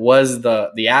Twins than it was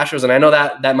the Astros. And I know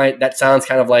that sounds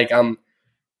kind of like I'm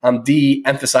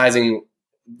de-emphasizing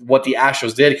what the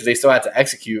Astros did because they still had to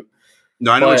execute.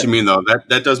 No, I know what you mean though.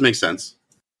 That does make sense.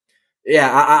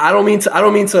 Yeah, I don't mean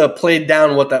to play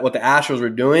down what the Astros were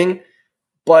doing,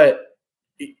 but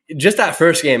just that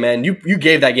first game, man, you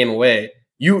gave that game away.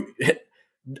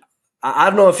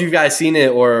 I don't know if you guys seen it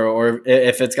or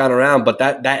if it's gone around, but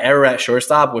that error at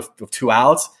shortstop with 2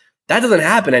 outs, that doesn't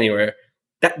happen anywhere.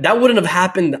 That wouldn't have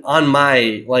happened on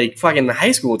my fucking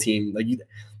high school team.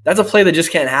 That's a play that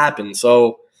just can't happen.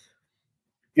 So,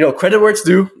 credit where it's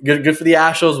due. Good for the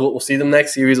Astros. We'll see them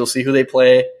next series. We'll see who they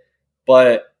play,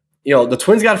 but the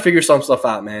Twins got to figure some stuff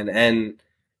out, man. And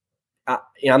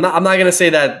I'm not gonna say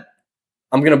that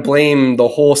I'm gonna blame the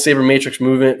whole sabermetrics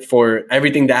movement for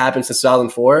everything that happened since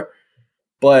 2004.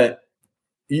 But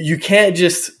you can't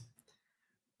just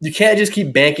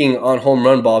keep banking on home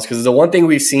run balls because the one thing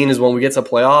we've seen is when we get to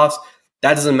playoffs,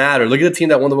 that doesn't matter. Look at the team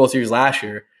that won the World Series last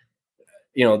year.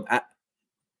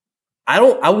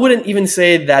 I wouldn't even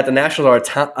say that the Nationals are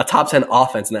a top 10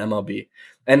 offense in the MLB,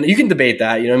 and you can debate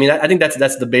that. You know what I mean? I think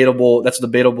that's debatable. That's a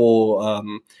debatable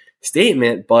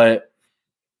statement, but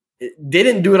they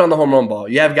didn't do it on the home run ball.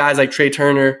 You have guys like Trey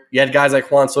Turner. You had guys like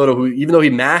Juan Soto, who even though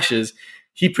he mashes,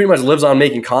 he pretty much lives on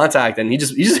making contact, and he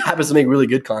just happens to make really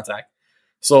good contact.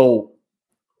 So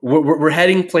we're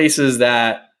heading places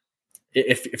that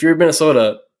if you're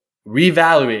Minnesota,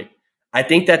 reevaluate. I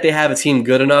think that they have a team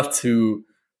good enough to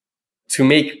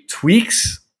make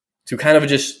tweaks to kind of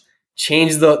just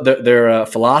change their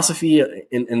philosophy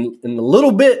in a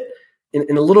little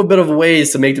bit of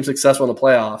ways to make them successful in the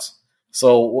playoffs.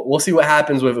 So we'll see what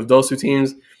happens with those two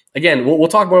teams. again, we'll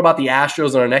talk more about the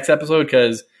Astros in our next episode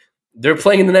because they're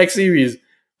playing in the next series.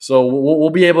 So we'll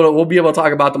be able to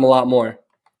talk about them a lot more.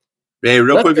 Hey,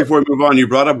 real quick before we move on, you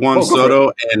brought up Juan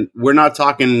Soto, and we're not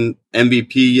talking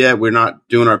MVP yet. We're not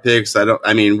doing our picks.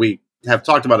 We have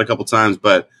talked about it a couple times,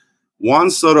 but Juan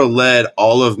Soto led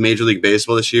all of Major League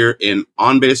Baseball this year in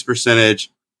on-base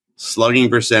percentage, slugging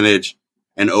percentage,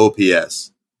 and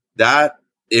OPS. That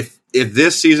if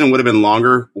this season would have been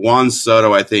longer, Juan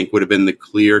Soto, I think, would have been the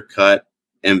clear-cut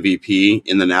MVP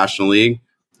in the National League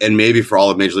and maybe for all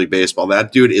of Major League Baseball.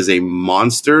 That dude is a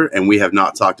monster, and we have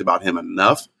not talked about him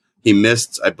enough. He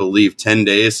missed, I believe, 10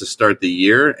 days to start the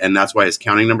year, and that's why his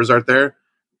counting numbers aren't there.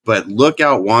 But look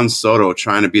out Juan Soto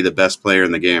trying to be the best player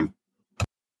in the game.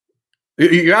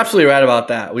 You're absolutely right about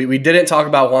that. We didn't talk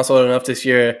about Juan Soto enough this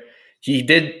year. He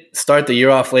did start the year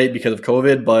off late because of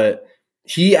COVID, but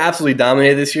he absolutely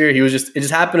dominated this year. It just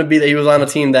happened to be that he was on a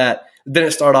team that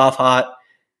didn't start off hot,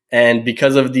 and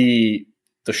because of the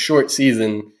short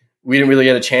season, we didn't really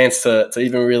get a chance to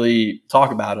even really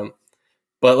talk about him.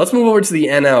 But let's move over to the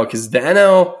NL because the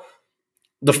NL,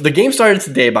 the game started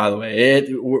today, by the way.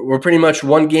 We're pretty much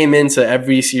one game into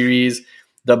every series.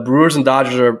 The Brewers and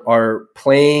Dodgers are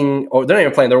playing, or they're not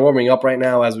even playing, they're warming up right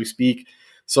now as we speak.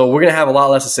 So we're going to have a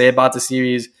lot less to say about the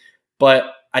series. But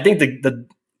I think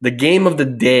the game of the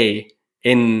day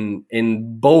in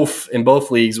both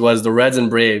leagues was the Reds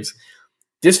and Braves.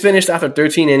 This finished after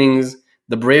 13 innings.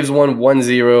 The Braves won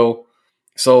 1-0.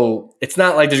 So it's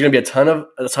not like there's going to be a ton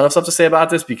of stuff to say about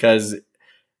this because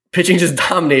pitching just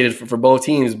dominated for both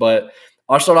teams. But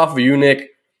I'll start off with you, Nick.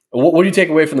 What do you take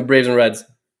away from the Braves and Reds?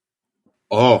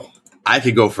 Oh, I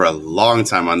could go for a long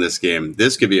time on this game.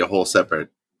 This could be a whole separate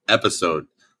episode.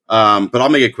 But I'll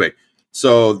make it quick.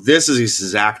 So this is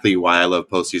exactly why I love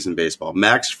postseason baseball.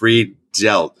 Max Fried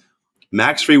dealt.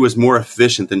 Max Fried was more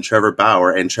efficient than Trevor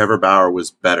Bauer, and Trevor Bauer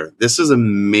was better. This is an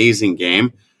amazing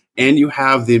game. And you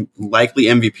have the likely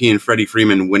MVP in Freddie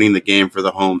Freeman winning the game for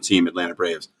the home team, Atlanta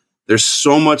Braves. There's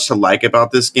so much to like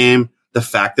about this game. The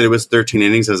fact that it was 13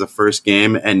 innings as a first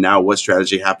game, and now what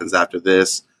strategy happens after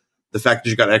this. The fact that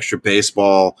you got extra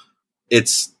baseball.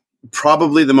 It's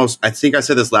probably the most, I think I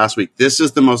said this last week, this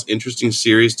is the most interesting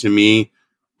series to me,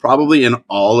 probably in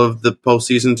all of the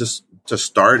postseason to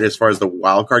start as far as the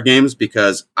wild card games,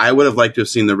 because I would have liked to have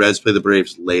seen the Reds play the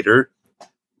Braves later,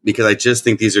 because I just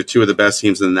think these are two of the best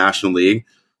teams in the National League.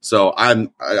 So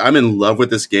I'm in love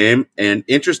with this game. And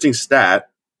interesting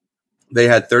stat, they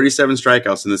had 37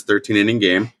 strikeouts in this 13-inning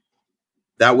game.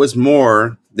 That was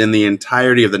more than the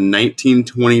entirety of the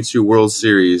 1922 World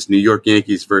Series, New York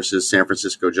Yankees versus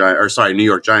New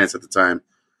York Giants at the time,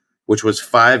 which was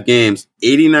 5 games,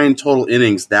 89 total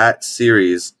innings. That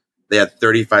series, they had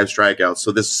 35 strikeouts.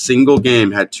 So this single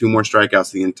game had 2 more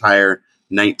strikeouts than the entire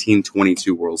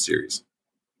 1922 World Series.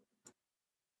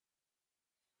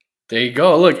 There you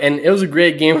go. Look, and it was a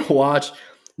great game to watch.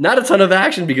 Not a ton of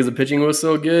action because the pitching was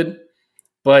so good,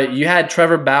 but you had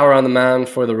Trevor Bauer on the mound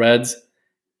for the Reds,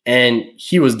 and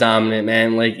he was dominant,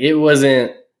 man. Like, it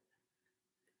wasn't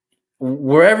 –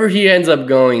 wherever he ends up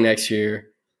going next year,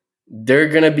 they're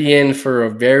going to be in for a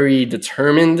very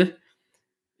determined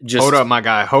 – Hold up, my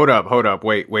guy. Hold up.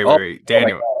 Wait.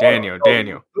 Daniel.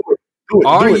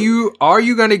 Are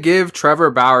you going to give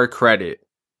Trevor Bauer credit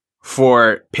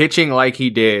for pitching like he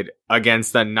did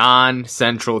against a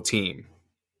non-Central team?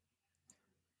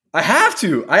 I have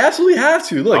to. I absolutely have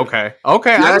to. Look. Okay.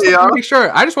 I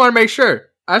just want to make sure.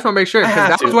 Because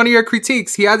that was one of your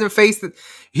critiques. He faced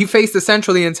the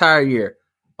Central the entire year.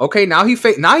 Okay, now he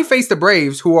faced the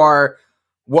Braves, who are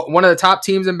one of the top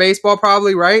teams in baseball,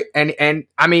 probably, right? And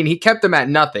I mean, he kept them at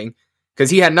nothing because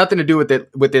he had nothing to do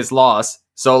with this loss.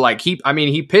 So like he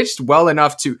pitched well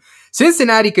enough to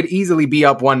Cincinnati could easily be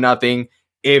up 1-0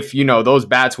 if, those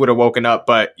bats would have woken up.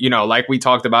 But, like we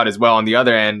talked about as well on the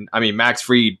other end, I mean, Max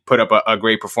Fried put up a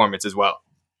great performance as well.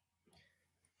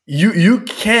 You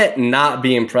can't not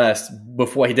be impressed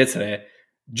with what he did today.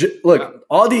 Look,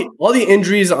 all the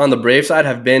injuries on the Brave side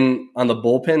have been on the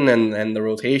bullpen and the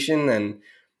rotation, and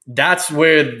that's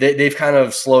where they've kind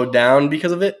of slowed down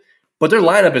because of it. But their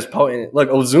lineup is potent. Look,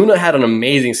 Ozuna had an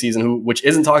amazing season, which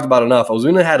isn't talked about enough.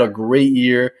 Ozuna had a great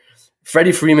year.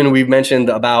 Freddie Freeman, we've mentioned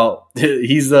about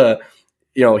he's a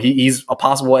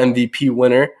possible MVP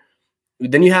winner.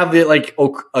 Then you have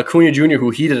Acuna Jr., who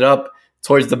heated up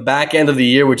towards the back end of the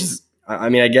year, which is, I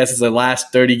mean, I guess it's the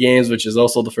last 30 games, which is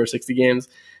also the first 60 games,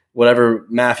 whatever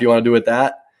math you want to do with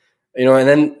that. And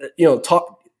then,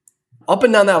 talk up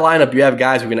and down that lineup, you have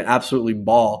guys who can absolutely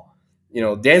ball.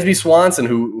 Dansby Swanson,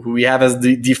 who we have as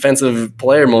the defensive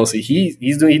player mostly, he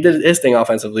did his thing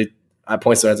offensively at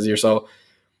points throughout this year. So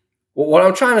what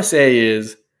I'm trying to say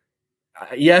is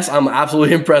yes, I'm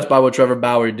absolutely impressed by what Trevor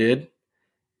Bauer did,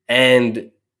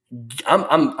 and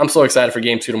I'm so excited for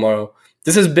Game 2 tomorrow.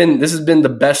 This has been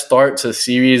the best start to the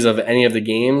series of any of the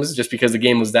games, just because the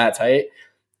game was that tight,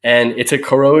 and it took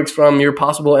heroics from your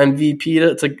possible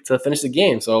MVP to finish the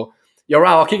game. So, yo,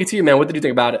 Rob, I'll kick it to you, man. What did you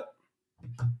think about it?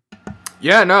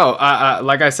 Yeah, no,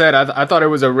 like I said, I thought it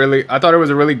was a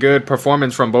really good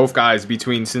performance from both guys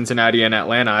between Cincinnati and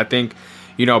Atlanta. I think,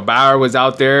 Bauer was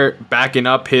out there backing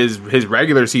up his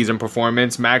regular season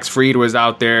performance. Max Fried was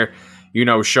out there,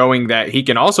 showing that he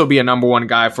can also be a number one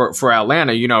guy for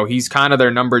Atlanta. He's kind of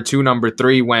their number 2, number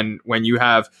 3 when you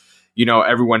have,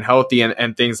 everyone healthy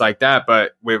and things like that.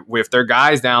 But with their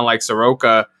guys down like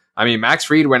Soroka, I mean, Max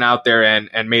Fried went out there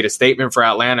and made a statement for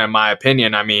Atlanta, in my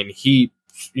opinion. I mean, he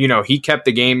kept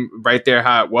the game right there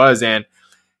how it was. And,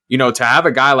 to have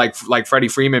a guy like Freddie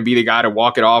Freeman be the guy to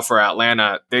walk it off for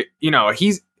Atlanta,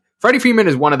 Freddie Freeman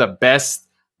is one of the best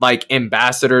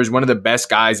ambassadors, one of the best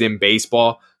guys in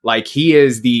baseball. Like he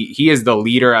is the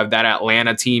leader of that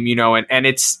Atlanta team, and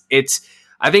it's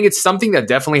I think it's something that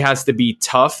definitely has to be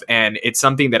tough. And it's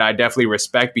something that I definitely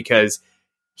respect, because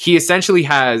he essentially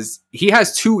has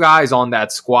 2 guys on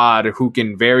that squad who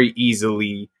can very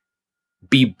easily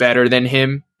be better than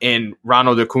him in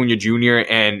Ronald Acuna Jr.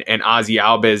 and Ozzy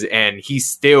Albies, and he's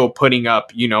still putting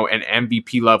up, an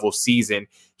MVP level season.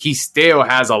 He still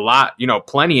has a lot,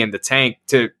 plenty in the tank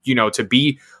to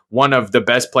be one of the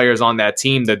best players on that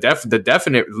team, the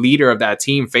definite leader of that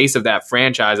team, face of that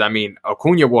franchise. I mean,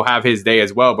 Acuna will have his day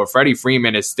as well, but Freddie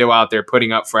Freeman is still out there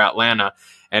putting up for Atlanta,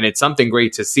 and it's something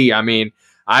great to see. I mean,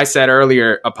 I said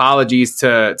earlier, apologies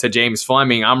to James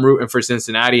Fleming. I'm rooting for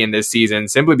Cincinnati in this season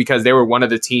simply because they were one of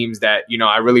the teams that,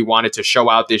 I really wanted to show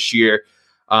out this year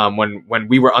when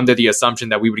we were under the assumption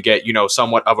that we would get,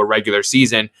 somewhat of a regular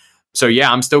season. So,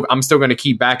 yeah, I'm still going to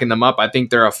keep backing them up. I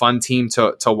think they're a fun team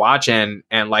to watch. And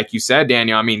like you said,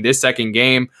 Daniel, I mean, this second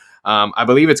game, I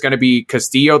believe it's going to be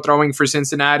Castillo throwing for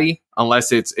Cincinnati,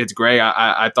 unless it's Gray.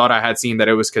 I thought I had seen that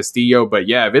it was Castillo. But,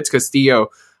 yeah, if it's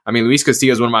Castillo, I mean, Luis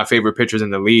Castillo is one of my favorite pitchers in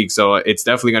the league, so it's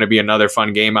definitely going to be another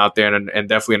fun game out there and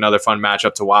definitely another fun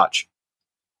matchup to watch.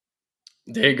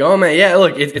 There you go, man. Yeah,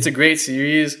 look, it's a great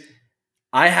series.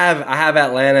 I have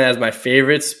Atlanta as my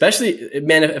favorite, especially,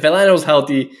 man, if Atlanta was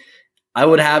healthy, I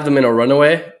would have them in a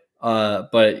runaway.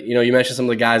 But, you mentioned some of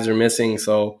the guys are missing,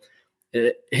 so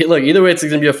look, either way, it's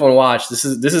going to be a fun watch. This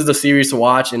is the series to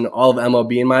watch in all of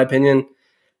MLB, in my opinion.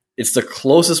 It's the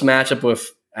closest matchup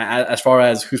as far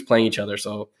as who's playing each other.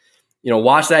 So,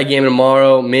 watch that game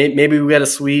tomorrow. Maybe we get a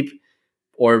sweep,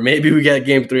 or maybe we get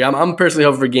Game 3. I'm personally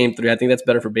hoping for Game 3. I think that's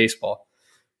better for baseball.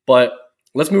 But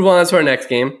let's move on to our next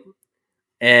game,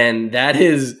 and that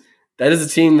is a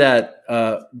team that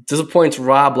disappoints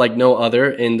Rob like no other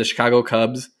in the Chicago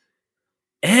Cubs,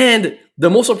 and the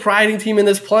most surprising team in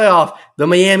this playoff, the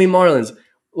Miami Marlins.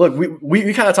 Look,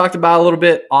 we kind of talked about it a little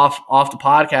bit off the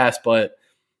podcast, but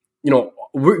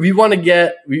we want to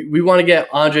get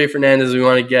Andre Fernandez, we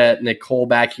want to get Nick Cole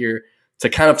back here to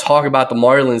kind of talk about the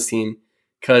Marlins team,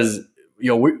 because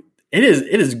it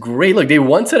is great. Look, they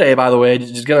won today, by the way.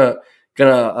 Just gonna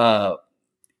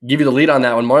give you the lead on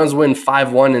that one. Marlins win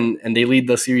 5-1 and they lead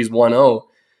the series 1-0.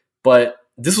 But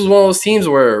this was one of those teams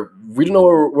where we don't know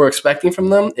what we're expecting from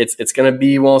them. It's gonna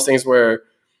be one of those things where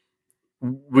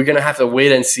we're gonna have to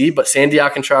wait and see. But Sandy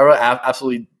Alcantara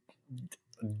absolutely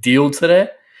dealed today.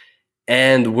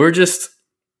 And it's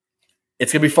going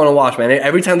to be fun to watch, man.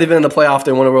 Every time they've been in the playoff,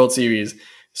 they won a World Series.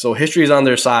 So history is on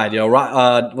their side.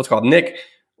 Nick,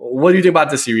 what do you think about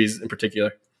this series in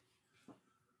particular?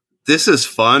 This is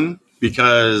fun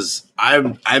because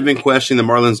I've been questioning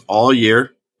the Marlins all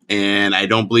year, and I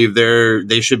don't believe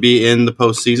they should be in the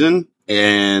postseason.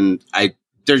 And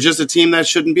they're just a team that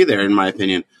shouldn't be there, in my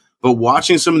opinion. But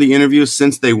watching some of the interviews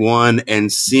since they won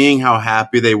and seeing how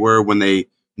happy they were when they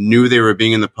knew they were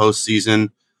being in the postseason,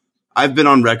 I've been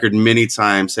on record many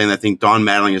times saying I think Don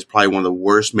Mattingly is probably one of the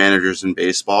worst managers in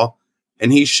baseball,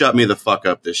 and he shut me the fuck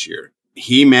up this year.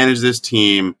 He managed this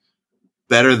team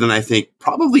better than I think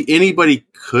probably anybody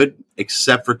could,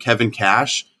 except for Kevin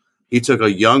Cash. He took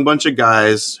a young bunch of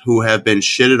guys who have been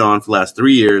shitted on for the last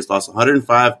 3 years, lost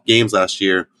 105 games last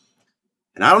year.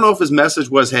 And I don't know if his message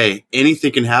was, hey,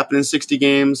 anything can happen in 60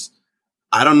 games.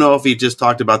 I don't know if he just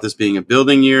talked about this being a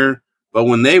building year. But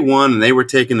when they won and they were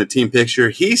taking the team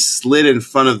picture, he slid in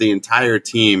front of the entire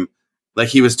team like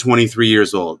he was 23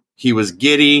 years old. He was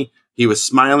giddy. He was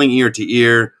smiling ear to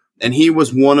ear. And he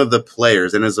was one of the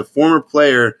players. And as a former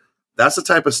player, that's the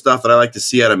type of stuff that I like to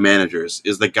see out of managers,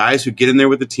 is the guys who get in there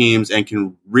with the teams and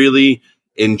can really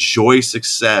enjoy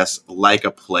success like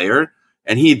a player.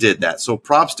 And he did that. So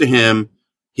props to him.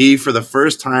 he, for the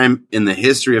first time in the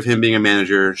history of him being a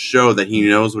manager, showed that he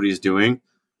knows what he's doing.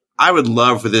 I would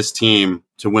love for this team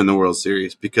to win the World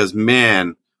Series because,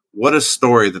 man, what a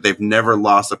story that they've never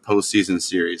lost a postseason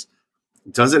series.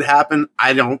 Does it happen?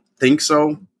 I don't think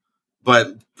so.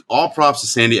 But all props to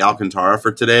Sandy Alcantara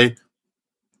for today.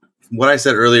 What I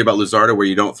said earlier about Luzardo, where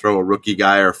you don't throw a rookie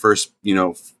guy or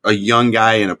a young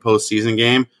guy in a postseason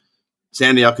game,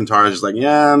 Sandy Alcantara is just like,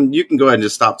 yeah, you can go ahead and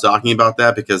just stop talking about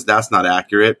that because that's not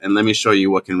accurate. And let me show you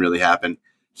what can really happen.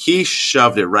 He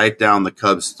shoved it right down the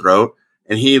Cubs' throat,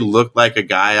 and he looked like a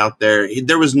guy out there.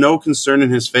 There was no concern in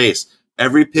his face.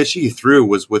 Every pitch he threw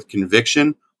was with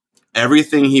conviction.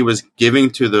 Everything he was giving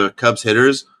to the Cubs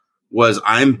hitters was,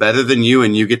 I'm better than you,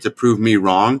 and you get to prove me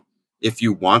wrong if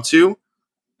you want to.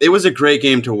 It was a great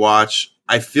game to watch.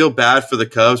 I feel bad for the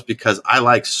Cubs because I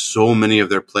like so many of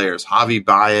their players. Javi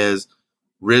Baez,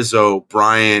 Rizzo,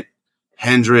 Bryant,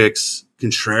 Hendricks,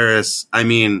 Contreras. I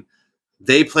mean,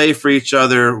 they play for each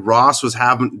other.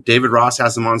 David Ross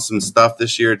has them on some stuff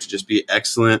this year to just be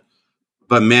excellent.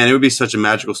 But man, it would be such a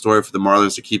magical story for the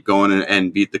Marlins to keep going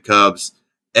and beat the Cubs.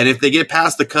 And if they get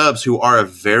past the Cubs, who are a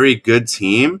very good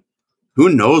team, who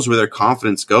knows where their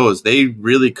confidence goes? They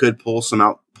really could pull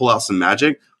out some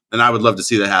magic. And I would love to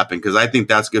see that happen because I think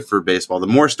that's good for baseball. The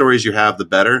more stories you have, the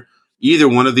better. Either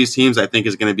one of these teams, I think,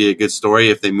 is going to be a good story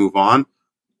if they move on.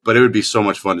 But it would be so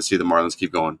much fun to see the Marlins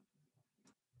keep going.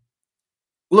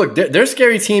 Look, they're a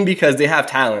scary team because they have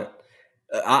talent.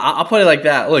 I'll put it like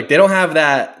that. Look, they don't have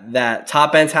that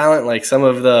top-end talent like some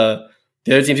of the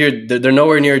other teams here. They're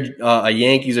nowhere near a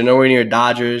Yankees. They're nowhere near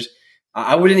Dodgers.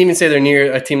 I wouldn't even say they're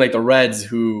near a team like the Reds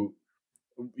who,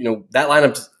 that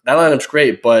lineup's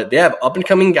great, but they have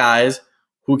up-and-coming guys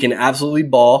who can absolutely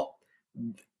ball.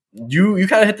 You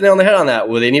kind of hit the nail on the head on that.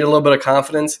 Well, they need a little bit of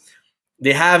confidence.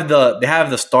 They have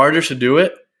the starters to do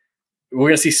it. We're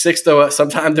going to see Sixto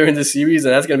sometime during the series,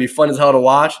 and that's going to be fun as hell to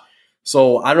watch.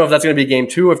 So I don't know if that's going to be game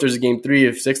 2 or if there's a game 3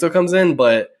 if Sixto comes in,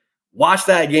 but watch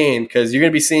that game because you're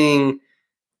going to be seeing,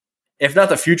 if not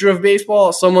the future of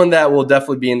baseball, someone that will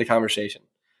definitely be in the conversation.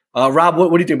 Rob,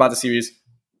 what do you think about the series?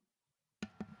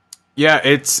 Yeah,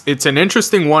 it's an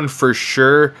interesting one for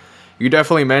sure. You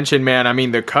definitely mentioned, man, I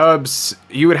mean, the Cubs,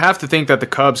 you would have to think that the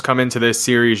Cubs come into this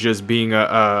series just being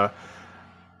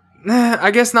I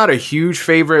guess not a huge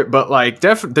favorite, but like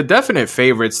the definite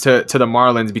favorites to the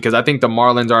Marlins, because I think the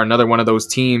Marlins are another one of those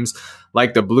teams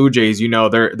like the Blue Jays.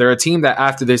 They're a team that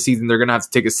after this season, they're going to have to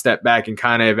take a step back and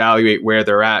kind of evaluate where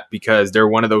they're at, because they're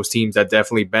one of those teams that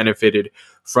definitely benefited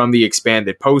from the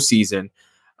expanded postseason.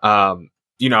 I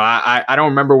don't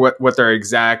remember what their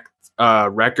exact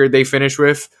record they finished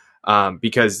with,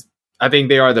 because I think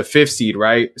they are the 5th seed,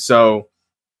 right? So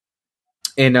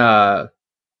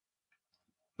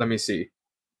let me see.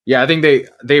 Yeah, I think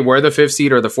they were the 5th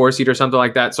seed or the 4th seed or something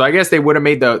like that. So I guess they would have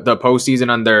made the postseason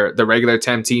under the regular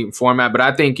 10-team format. But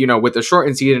I think, with the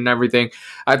shortened season and everything,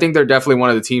 I think they're definitely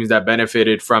one of the teams that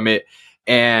benefited from it.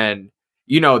 And,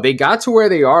 they got to where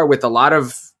they are with a lot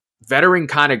of veteran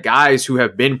kind of guys who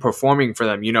have been performing for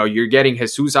them. You're getting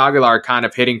Jesus Aguilar kind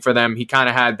of hitting for them. He kind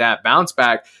of had that bounce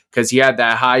back because he had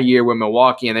that high year with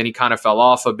Milwaukee, and then he kind of fell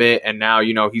off a bit. And now,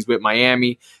 he's with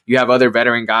Miami. You have other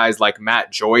veteran guys like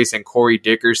Matt Joyce and Corey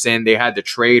Dickerson. They had to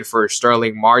trade for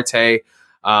Sterling Marte.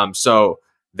 So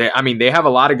they have a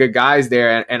lot of good guys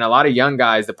there and a lot of young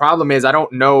guys. The problem is I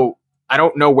don't know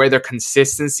where their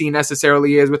consistency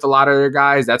necessarily is with a lot of their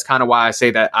guys. That's kind of why I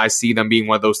say that I see them being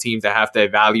one of those teams that have to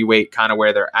evaluate kind of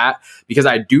where they're at, because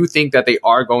I do think that they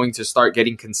are going to start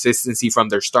getting consistency from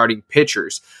their starting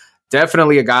pitchers.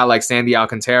 Definitely a guy like Sandy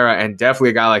Alcantara and definitely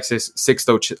a guy like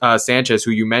Sixto Sanchez,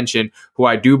 who you mentioned, who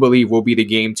I do believe will be the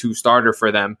game 2 starter for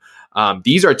them.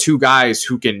 These are 2 guys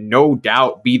who can no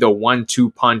doubt be the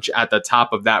 1-2 punch at the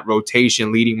top of that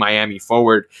rotation, leading Miami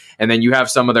forward. And then you have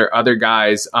some of their other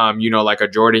guys, like a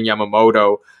Jordan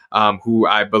Yamamoto, who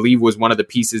I believe was one of the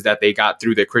pieces that they got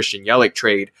through the Christian Yelich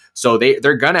trade. So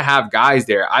they're going to have guys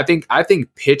there. I think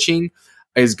pitching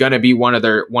is going to be one of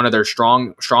their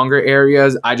stronger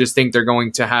areas. I just think they're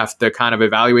going to have to kind of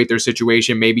evaluate their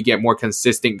situation, maybe get more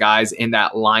consistent guys in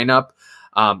that lineup.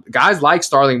 Guys like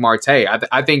Starling Marte.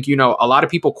 I think, a lot of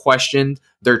people questioned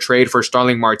their trade for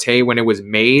Starling Marte when it was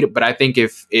made, but I think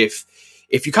if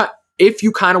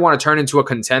you kind of want to turn into a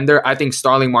contender, I think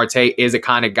Starling Marte is a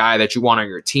kind of guy that you want on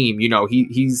your team.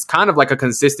 He's kind of like a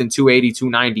consistent 280,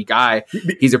 290 guy.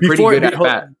 He's a pretty good at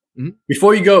bat.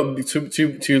 Before you go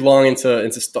too long into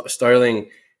Starling,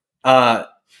 I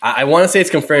want to say it's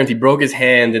confirmed he broke his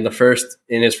hand in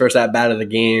his first at bat of the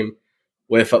game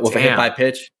with a hit by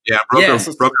pitch. Yeah, broke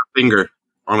a finger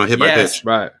on a hit by pitch.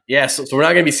 Right. Yeah, so we're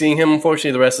not going to be seeing him,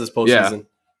 unfortunately, the rest of this postseason.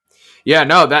 Yeah,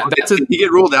 no, that's Did he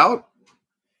get ruled out?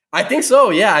 I think so.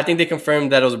 Yeah, I think they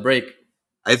confirmed that it was a break.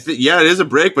 Yeah, it is a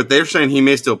break, but they're saying he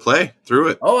may still play through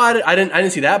it. Oh, I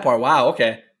didn't see that part. Wow.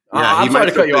 Okay. Yeah, I'm sorry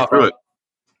to cut you off, bro.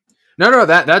 No,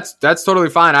 that's totally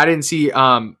fine. I didn't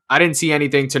see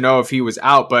anything to know if he was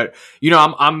out, but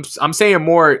I'm saying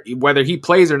more whether he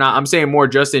plays or not. I'm saying more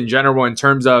just in general in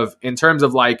terms of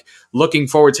like looking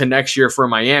forward to next year for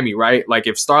Miami, right? Like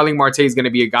if Starling Marte is going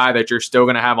to be a guy that you're still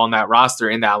going to have on that roster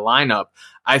in that lineup,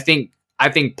 I think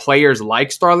players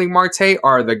like Starling Marte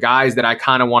are the guys that I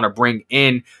kind of want to bring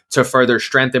in to further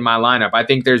strengthen my lineup. I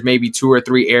think there's maybe 2 or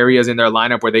 3 areas in their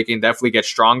lineup where they can definitely get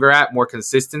stronger at more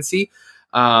consistency.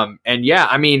 And yeah,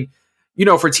 I mean,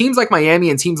 for teams like Miami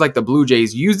and teams like the Blue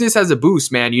Jays, use this as a boost,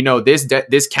 man.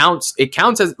 This counts. It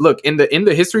counts as, look, in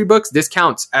the history books, this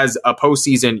counts as a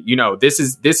postseason. This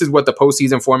is what the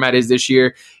postseason format is this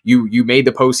year. You made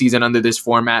the postseason under this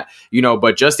format,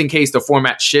 but just in case the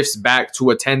format shifts back to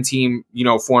a 10-team,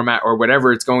 format or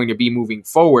whatever it's going to be moving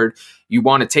forward, you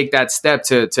want to take that step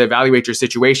to evaluate your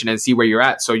situation and see where you're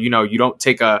at. So, you don't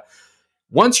take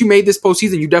once you made this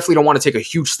postseason, you definitely don't want to take a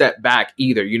huge step back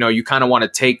either. You kind of want to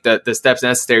take the steps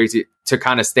necessary to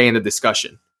kind of stay in the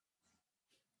discussion.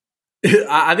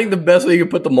 I think the best way you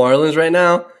can put the Marlins right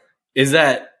now is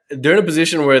that they're in a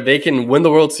position where they can win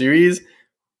the World Series,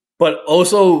 but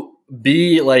also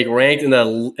be like ranked in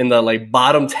the like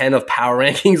bottom 10 of power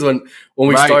rankings when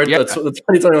we start the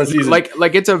 2021 season.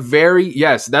 Like it's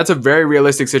that's a very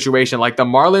realistic situation. Like the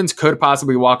Marlins could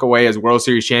possibly walk away as World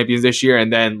Series champions this year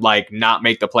and then like not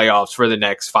make the playoffs for the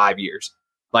next 5 years.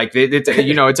 Like it's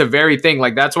it's a very thing.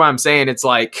 Like that's why I'm saying it's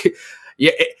like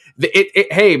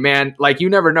hey man, like you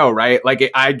never know, right?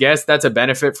 Like I guess that's a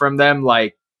benefit from them.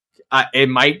 Like it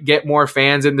might get more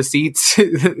fans in the seats.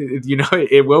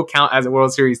 It will count as a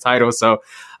World Series title. So,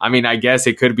 I mean, I guess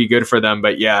it could be good for them.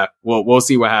 But yeah, we'll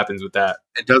see what happens with that.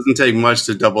 It doesn't take much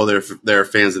to double their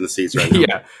fans in the seats right now.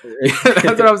 Yeah,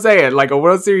 that's what I'm saying. Like a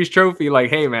World Series trophy. Like,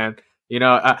 hey, man,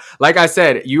 like I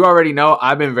said, you already know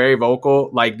I've been very vocal.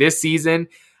 Like this season,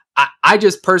 I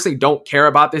just personally don't care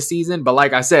about this season. But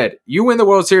like I said, you win the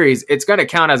World Series, it's going to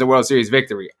count as a World Series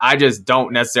victory. I just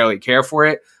don't necessarily care for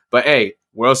it. But hey,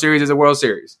 World Series is a World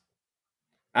Series.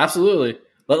 Absolutely.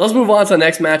 Let's move on to the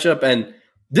next matchup. And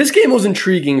this game was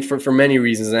intriguing for many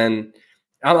reasons. And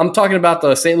I'm talking about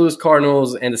the St. Louis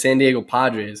Cardinals and the San Diego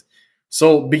Padres.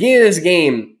 So beginning of this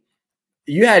game,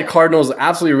 you had Cardinals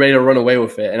absolutely ready to run away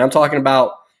with it. And I'm talking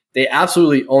about they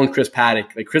absolutely owned Chris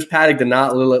Paddack. Like Chris Paddack did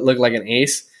not look like an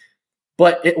ace.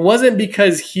 But it wasn't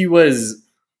because he was,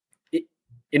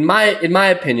 in my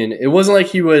opinion, it wasn't like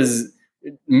he was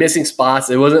missing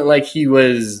spots. It wasn't like he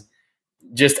was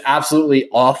just absolutely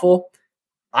awful.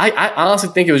 I honestly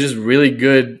think it was just really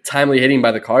good, timely hitting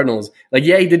by the Cardinals. Like,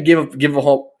 yeah, he did give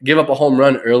up a home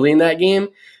run early in that game,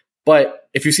 but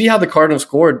if you see how the Cardinals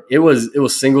scored, it was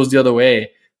singles the other way.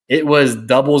 It was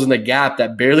doubles in the gap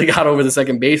that barely got over the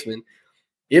second baseman.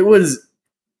 It was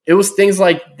things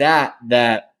like that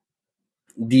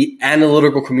the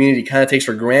analytical community kind of takes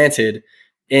for granted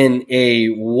in a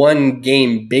one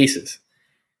game basis.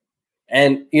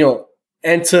 And,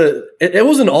 it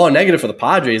wasn't all negative for the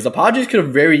Padres. The Padres could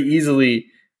have very easily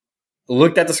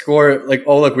looked at the score like,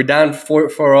 oh, look, we're down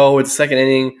 4-0. It's the second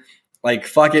inning. Like,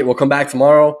 fuck it. We'll come back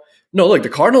tomorrow. No, look,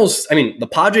 the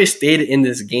Padres stayed in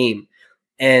this game.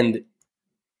 And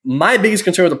my biggest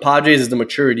concern with the Padres is the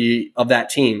maturity of that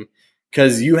team,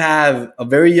 because you have a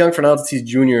very young Fernando Tatis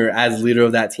Jr. as leader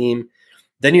of that team.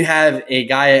 Then you have a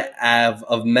guy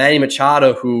of Manny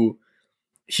Machado who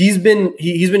he's been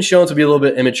shown to be a little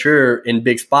bit immature in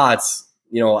big spots,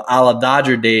 a la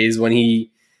Dodger days where he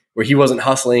wasn't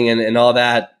hustling and all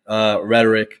that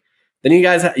rhetoric. Then you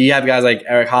have guys like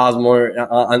Eric Hosmer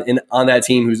on that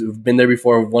team who've been there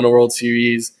before, won a World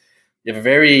Series. You have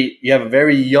a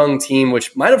very young team,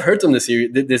 which might have hurt them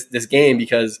this game,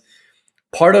 because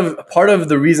part of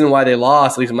the reason why they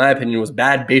lost, at least in my opinion, was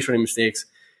bad base running mistakes,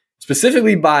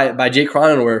 specifically by Jake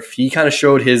Cronenworth. He kind of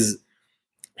showed his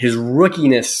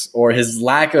rookiness or his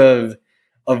lack of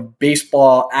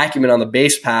baseball acumen on the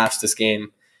base paths this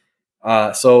game.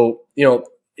 To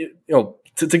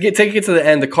take it to the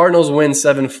end, the Cardinals win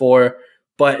 7-4,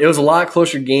 but it was a lot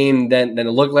closer game than it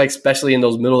looked like, especially in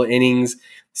those middle innings.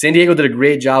 San Diego did a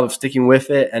great job of sticking with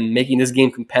it and making this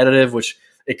game competitive, which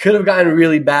it could have gotten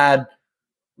really bad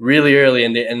really early,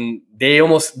 and they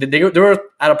were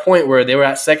at a point where they were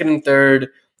at second and third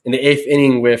in the eighth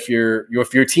inning with your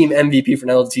team MVP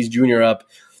Fernando Tatis Jr. up,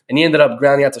 and he ended up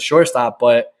grounding out to shortstop.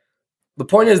 But the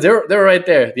point is, they were right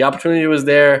there. The opportunity was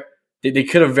there. They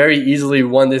could have very easily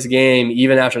won this game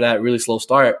even after that really slow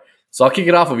start. So I'll kick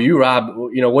it off with you, Rob.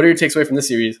 What are your takes away from this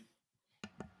series?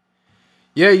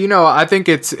 Yeah, I think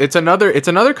it's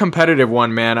another competitive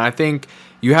one, man. I think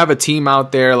you have a team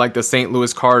out there like the St.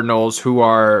 Louis Cardinals who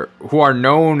are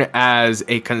known as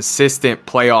a consistent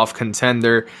playoff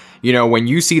contender. When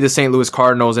you see the St. Louis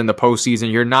Cardinals in the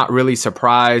postseason, you're not really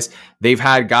surprised. They've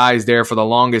had guys there for the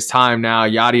longest time now,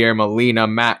 Yadier Molina,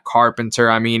 Matt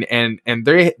Carpenter. I mean, and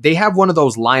they have one of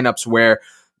those lineups where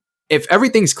if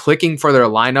everything's clicking for their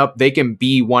lineup, they can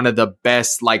be one of the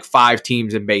best like 5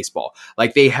 teams in baseball.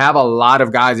 Like they have a lot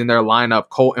of guys in their lineup,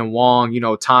 Colton Wong,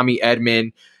 Tommy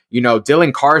Edman,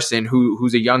 Dylan Carson,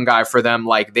 who's a young guy for them.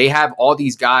 Like they have all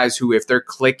these guys who, if they're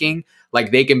clicking,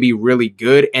 like they can be really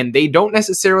good. And they don't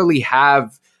necessarily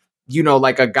have,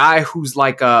 like a guy who's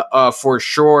like a for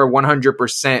sure 100%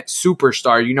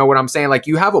 superstar. You know what I'm saying? Like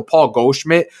you have a Paul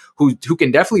Goldschmidt who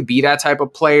can definitely be that type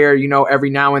of player, every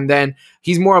now and then.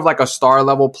 He's more of like a star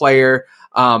level player.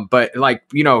 But like,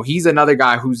 he's another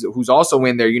guy who's also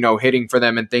in there, hitting for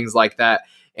them and things like that.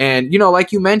 And,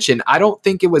 like you mentioned, I don't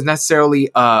think it was necessarily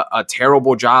a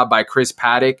terrible job by Chris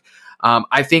Paddock.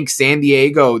 I think San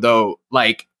Diego, though,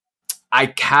 like,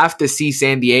 I have to see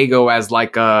San Diego as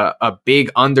like a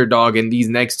big underdog in these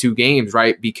next 2 games,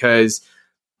 right? Because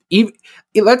even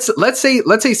let's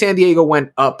say San Diego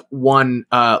went up 1.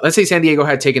 Let's say San Diego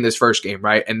had taken this first game,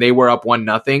 right, and they were up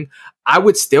 1-0. I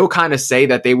would still kind of say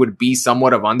that they would be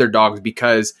somewhat of underdogs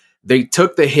because they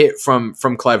took the hit from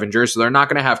Clevenger, so they're not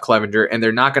going to have Clevenger, and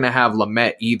they're not going to have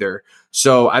Lamet either.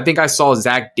 So I think I saw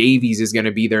Zach Davies is going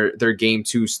to be their game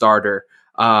 2 starter.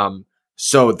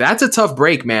 So that's a tough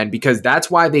break, man, because that's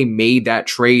why they made that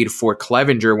trade for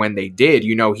Clevenger when they did.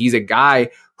 He's a guy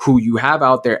who you have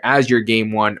out there as your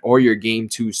game 1 or your game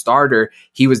 2 starter.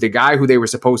 He was the guy who they were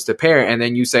supposed to pair. And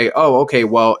then you say, oh, okay,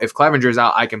 well, if Clevenger's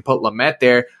out, I can put Lamet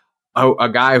there. A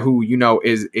guy who,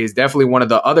 is definitely one of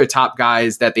the other top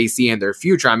guys that they see in their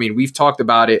future. I mean, we've talked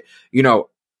about it,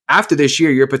 after this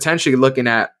year, you're potentially looking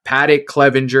at Paddock,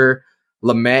 Clevenger,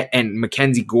 Lamet, and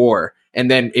Mackenzie Gore. And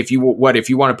then if you want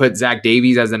to put Zach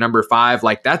Davies as the number 5,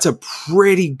 like that's a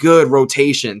pretty good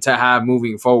rotation to have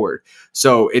moving forward.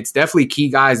 So it's definitely key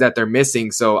guys that they're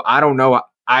missing. So I don't know.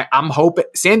 I'm hoping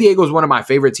San Diego is one of my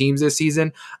favorite teams this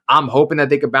season. I'm hoping that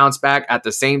they could bounce back. At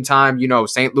the same time,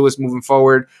 St. Louis moving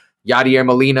forward, Yadier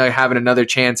Molina having another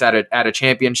chance at a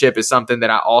championship is something that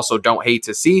I also don't hate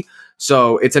to see.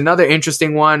 So it's another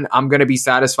interesting one. I'm going to be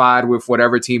satisfied with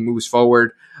whatever team moves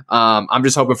forward. I'm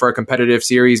just hoping for a competitive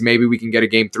series. Maybe we can get a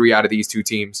game 3 out of these 2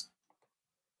 teams.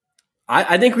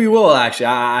 I think we will, actually.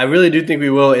 I really do think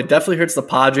we will. It definitely hurts the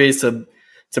Padres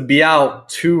to be out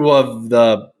 2 of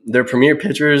their premier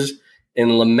pitchers in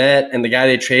Lamet and the guy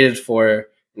they traded for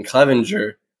in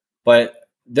Clevenger. But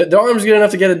their arm's good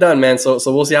enough to get it done, man. So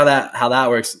we'll see how that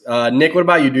works. Nick, what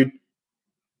about you, dude?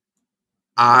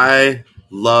 I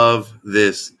love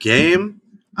this game.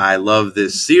 I love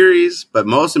this series, but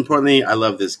most importantly, I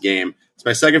love this game. It's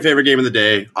my second favorite game of the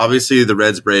day. Obviously, the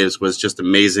Reds-Braves was just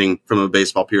amazing from a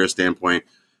baseball purist standpoint.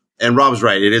 And Rob's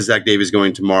right. It is Zach Davies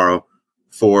going tomorrow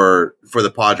for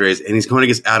the Padres, and he's going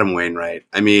against Adam Wainwright.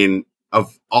 I mean,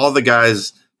 of all the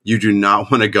guys you do not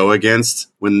want to go against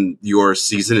when your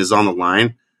season is on the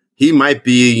line, he might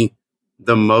be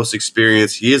the most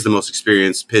experienced. He is the most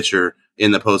experienced pitcher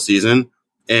in the postseason.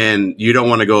 And you don't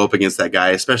want to go up against that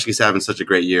guy, especially he's having such a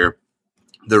great year.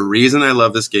 The reason I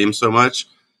love this game so much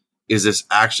is this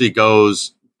actually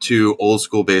goes to old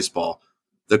school baseball.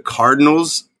 The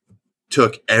Cardinals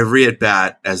took every at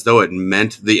bat as though it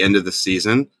meant the end of the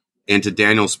season. And to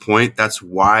Daniel's point, that's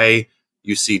why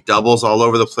you see doubles all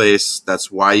over the place.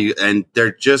 That's why and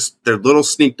they're little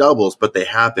sneak doubles, but they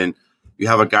happen. You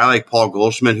have a guy like Paul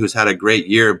Goldschmidt who's had a great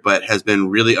year, but has been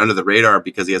really under the radar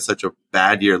because he had such a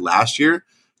bad year last year,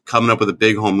 coming up with a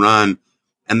big home run.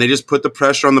 And they just put the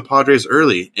pressure on the Padres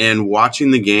early. And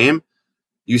watching the game,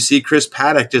 you see Chris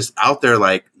Paddock just out there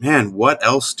like, man, what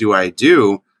else do I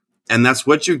do? And that's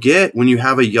what you get when you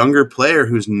have a younger player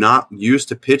who's not used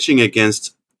to pitching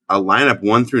against a lineup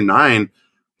 1 through 9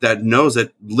 that knows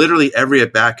that literally every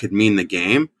at bat could mean the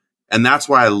game. And that's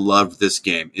why I loved this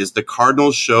game, is the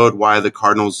Cardinals showed why the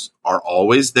Cardinals are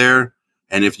always there.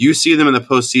 And if you see them in the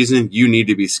postseason, you need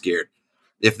to be scared.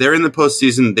 If they're in the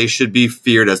postseason, they should be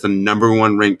feared as the number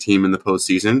 1 ranked team in the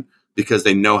postseason because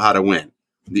they know how to win.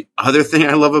 The other thing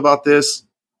I love about this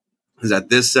is that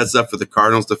this sets up for the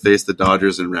Cardinals to face the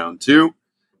Dodgers in round 2.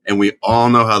 And we all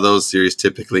know how those series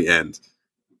typically end.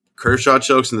 Kershaw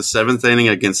chokes in the 7th inning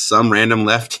against some random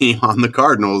lefty on the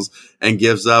Cardinals and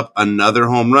gives up another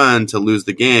home run to lose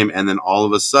the game. And then all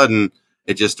of a sudden,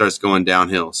 it just starts going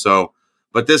downhill. So,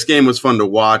 but this game was fun to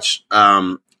watch.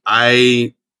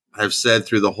 I have said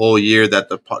through the whole year that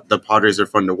the Padres are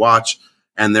fun to watch.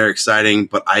 and they're exciting,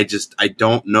 but I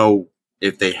don't know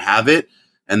if they have it.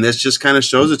 And this just kind of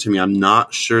shows it to me. I'm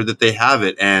not sure that they have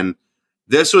it. And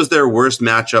this was their worst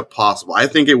matchup possible. I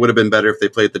think it would have been better if they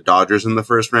played the Dodgers in the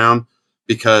first round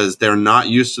because they're not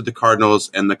used to the Cardinals,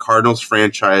 and the Cardinals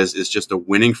franchise is just a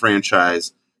winning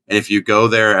franchise. And if you go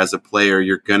there as a player,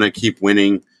 you're going to keep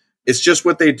winning. It's just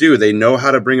what they do. They know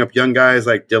how to bring up young guys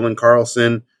like Dylan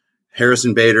Carlson,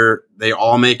 Harrison Bader. They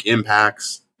all make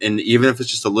impacts. And even if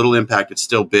it's just a little impact, it's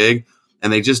still big.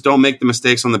 And they just don't make the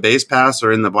mistakes on the base pass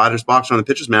or in the batter's box or on the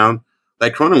pitcher's mound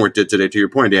like Cronenworth did today, to your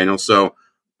point, Daniel. So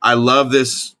I love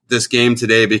this game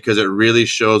today because it really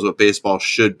shows what baseball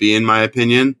should be, in my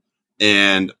opinion.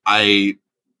 And I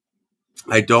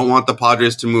don't want the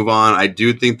Padres to move on. I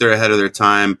do think they're ahead of their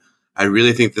time. I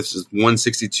really think this is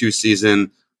 162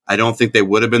 season. I don't think they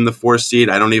would have been the 4th seed.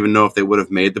 I don't even know if they would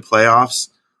have made the playoffs.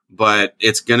 But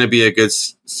it's going to be a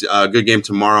good game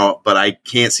tomorrow. But I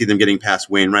can't see them getting past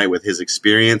Wainwright with his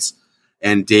experience.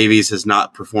 And Davies has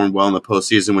not performed well in the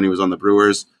postseason when he was on the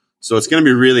Brewers. So it's going to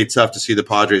be really tough to see the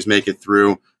Padres make it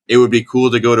through. It would be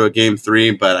cool to go to a game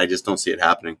 3, but I just don't see it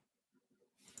happening.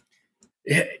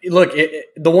 Look,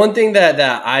 the one thing that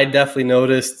I definitely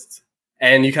noticed,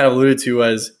 and you kind of alluded to,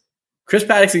 was Chris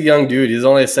Paddock's a young dude. He's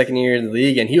only his 2nd year in the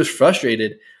league, and he was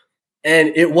frustrated.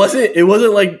 And it wasn't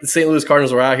like the St. Louis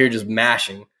Cardinals were out here just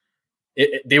mashing.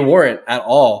 They weren't at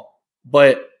all.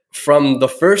 But from the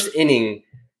first inning,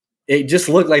 it just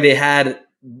looked like they had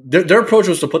their approach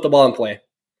was to put the ball in play.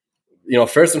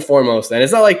 First and foremost. And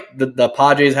it's not like the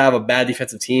Padres have a bad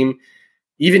defensive team.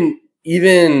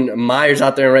 Even Myers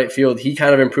out there in right field, he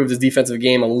kind of improved his defensive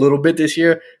game a little bit this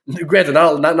year. Granted,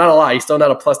 not a lot. He's still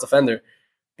not a plus defender.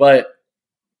 But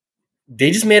they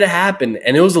just made it happen.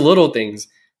 And it was the little things.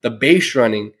 The base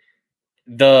running,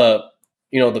 the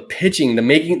pitching, the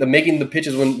making the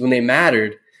pitches when they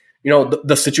mattered,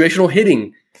 the situational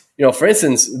hitting, for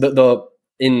instance,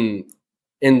 in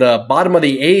the bottom of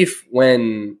the 8th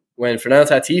when Fernando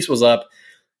Tatis was up,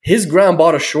 his ground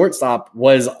ball to shortstop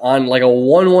was on like a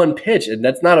 1-1 pitch, and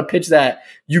that's not a pitch that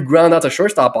you ground out to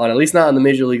shortstop on, at least not on the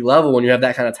major league level when you have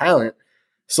that kind of talent.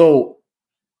 So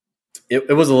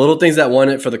it was the little things that won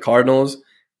it for the Cardinals.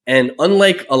 And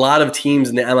unlike a lot of teams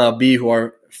in the MLB who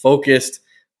are focused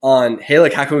on, hey,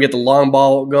 look, how can we get the long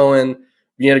ball going?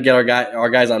 We need to get our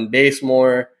guys on base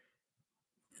more.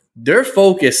 Their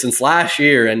focus since last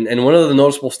year, and one of the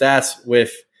noticeable stats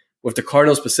with the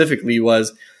Cardinals specifically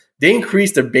was they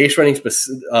increased their base running.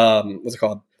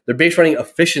 Their base running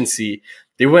efficiency.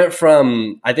 They went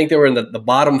from, I think they were in the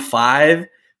bottom 5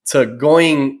 to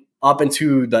going up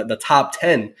into the top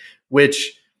 10,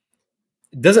 which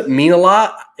doesn't mean a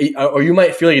lot, or you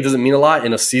might feel like it doesn't mean a lot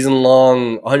in a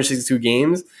season-long 162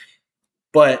 games,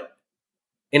 but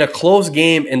in a close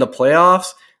game in the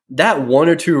playoffs, that 1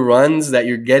 or 2 runs that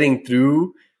you're getting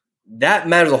through, that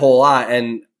matters a whole lot.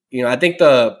 And I think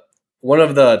one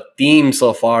of the themes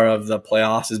so far of the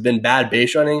playoffs has been bad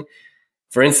base running.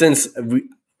 For instance,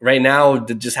 right now,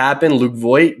 that just happened, Luke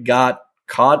Voit got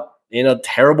caught in a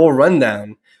terrible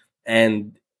rundown,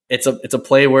 and it's a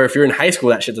play where if you're in high school,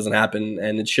 that shit doesn't happen,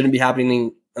 and it shouldn't be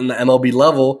happening on the MLB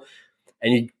level.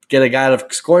 And you get a guy out of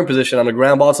scoring position on the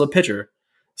ground ball to the pitcher.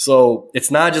 So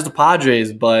it's not just the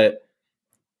Padres, but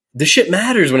this shit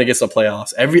matters when it gets to the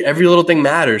playoffs. Every little thing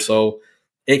matters. So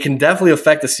it can definitely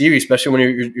affect the series, especially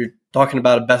when you're talking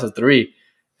about a best of 3.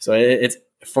 So it's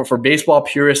for baseball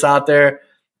purists out there,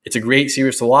 it's a great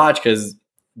series to watch because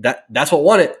that's what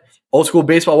won it. Old school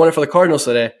baseball won it for the Cardinals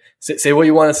today. Say what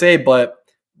you want to say, but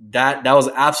that was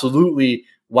absolutely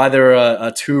why they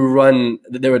were 2 runs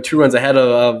ahead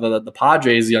of the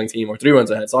Padres young team, or 3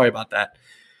 runs ahead. Sorry about that.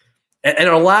 And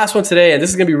our last one today, and this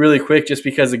is going to be really quick just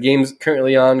because the game's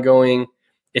currently ongoing.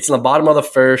 It's in the bottom of the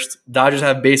 1st. Dodgers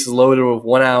have bases loaded with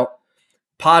 1 out.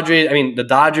 The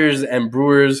Dodgers and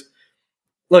Brewers.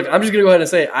 Look, I'm just going to go ahead and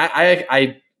say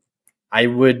I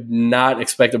would not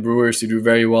expect the Brewers to do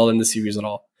very well in this series at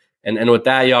all. And with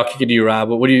that, y'all kick it to you, Rob.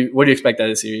 But what do you expect out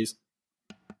of this series?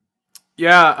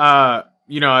 Yeah,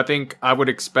 I think I would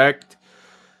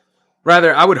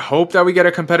hope that we get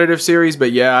a competitive series,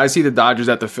 but yeah, I see the Dodgers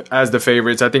as the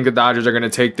favorites. I think the Dodgers are going to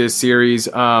take this series.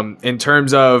 In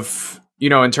terms of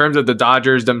the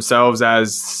Dodgers themselves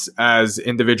as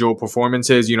individual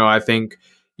performances, I think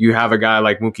you have a guy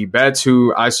like Mookie Betts,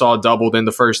 who I saw doubled in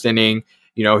the 1st inning.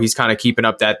 He's kind of keeping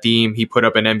up that theme. He put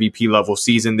up an MVP level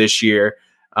season this year.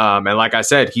 And like I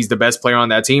said, he's the best player on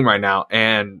that team right now.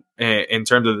 And in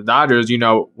terms of the Dodgers,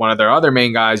 one of their other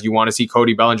main guys, you want to see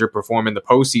Cody Bellinger perform in the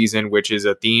postseason, which is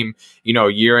a theme,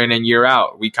 year in and year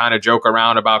out. We kind of joke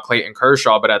around about Clayton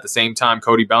Kershaw, but at the same time,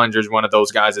 Cody Bellinger is one of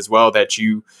those guys as well that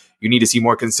you need to see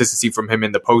more consistency from him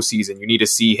in the postseason. You need to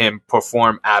see him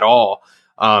perform at all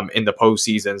in the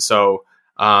postseason. So,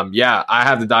 I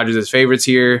have the Dodgers as favorites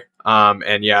here.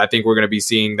 I think we're going to be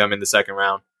seeing them in the second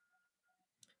round.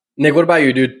 Nick, what about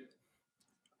you, dude?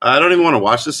 I don't even want to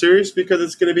watch the series because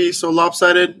it's going to be so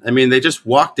lopsided. I mean, they just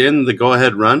walked in the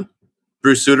go-ahead run.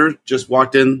 Bruce Sutter just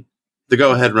walked in the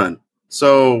go-ahead run.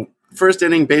 So, first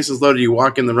inning, bases loaded, you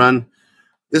walk in the run.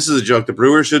 This is a joke. The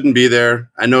Brewers shouldn't be there.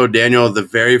 I know Daniel, the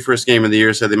very first game of the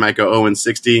year, said they might go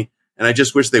 0-60, and I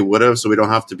just wish they would have so we don't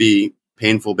have to be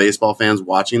painful baseball fans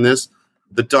watching this.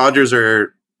 The Dodgers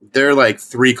they're like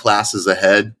 3 classes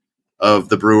ahead of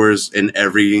the Brewers in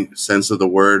every sense of the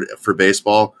word for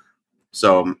baseball.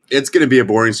 So it's going to be a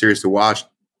boring series to watch.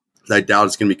 I doubt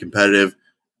it's going to be competitive.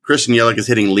 Christian Yelich is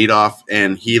hitting leadoff,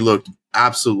 and he looked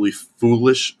absolutely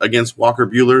foolish against Walker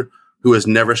Buehler, who has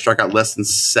never struck out less than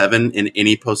 7 in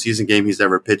any postseason game he's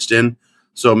ever pitched in.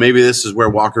 So maybe this is where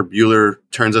Walker Buehler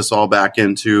turns us all back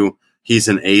into he's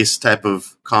an ace type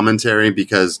of commentary,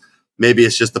 because maybe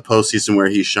it's just the postseason where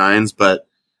he shines. But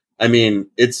I mean,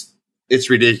 it's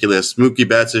ridiculous. Mookie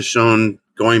Betts has shown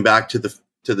going back to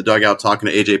the dugout talking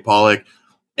to AJ Pollock,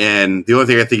 and the only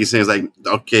thing I think he's saying is like,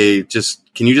 okay,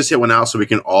 can you just hit one out so we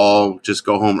can all just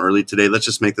go home early today? Let's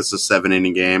just make this a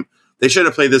 7-inning game. They should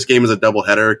have played this game as a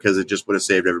doubleheader because it just would have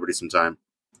saved everybody some time.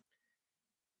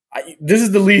 This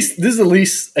is the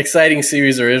least exciting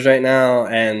series there is right now,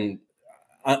 and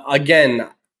again,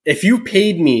 if you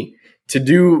paid me to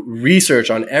do research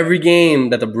on every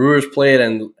game that the Brewers played,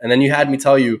 and then you had me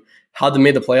tell you how they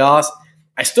made the playoffs,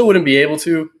 I still wouldn't be able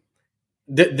to.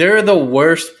 They're the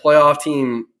worst playoff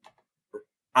team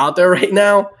out there right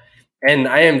now, and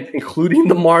I am including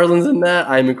the Marlins in that.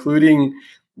 I'm including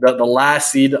the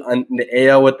last seed in the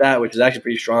AL with that, which is actually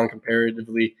pretty strong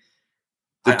comparatively.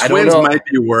 The Twins might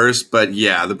be worse, but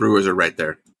yeah, the Brewers are right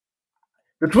there.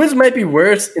 The Twins might be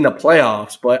worse in the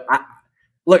playoffs, but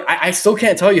I still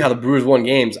can't tell you how the Brewers won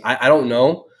games. I don't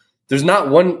know. There's not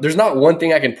one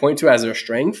thing I can point to as their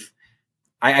strength.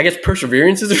 I guess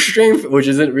perseverance is their strength, which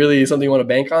isn't really something you want to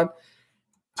bank on.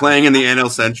 Playing in the NL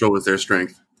Central was their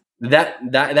strength.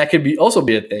 That could also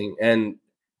be a thing, and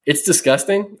it's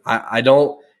disgusting.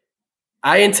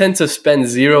 I intend to spend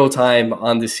 0 time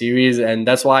on this series, and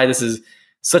that's why this is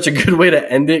such a good way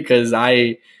to end it, because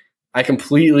I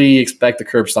completely expect the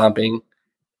curb stomping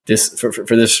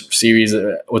for this series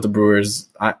with the Brewers.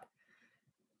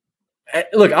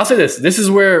 Look, I'll say this. This is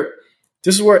where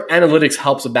analytics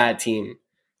helps a bad team,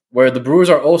 where the Brewers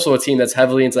are also a team that's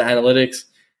heavily into analytics,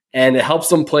 and it helps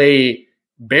them play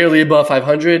barely above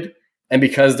 500. And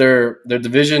because their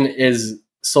division is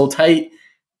so tight,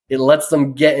 it lets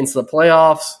them get into the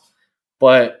playoffs.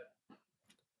 But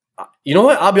you know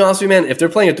what? I'll be honest with you, man. If they're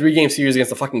playing a 3-game series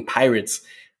against the fucking Pirates,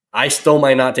 I still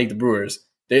might not take the Brewers.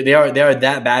 They are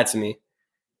that bad to me.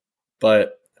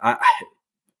 But I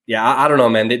don't know,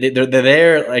 man. They're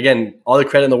there again. All the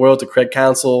credit in the world to Craig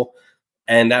Counsell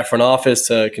and that front office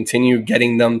to continue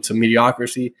getting them to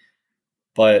mediocrity.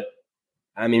 But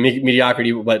I mean,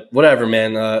 mediocrity. But whatever,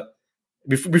 man.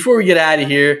 Before we get out of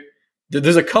here,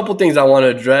 there's a couple things I want to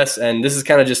address, and this is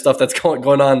kind of just stuff that's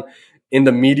going on in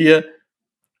the media.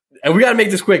 And we got to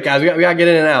make this quick, guys. We got to get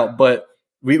in and out. But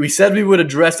we said we would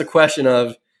address the question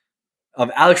of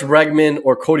Alex Bregman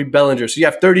or Cody Bellinger. So you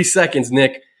have 30 seconds,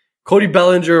 Nick. Cody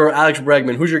Bellinger or Alex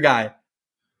Bregman? Who's your guy?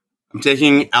 I'm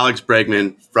taking Alex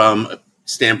Bregman from a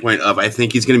standpoint of I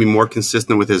think he's going to be more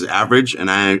consistent with his average, and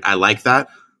I like that.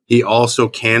 He also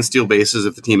can steal bases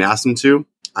if the team asks him to.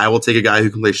 I will take a guy who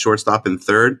can play shortstop and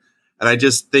third. And I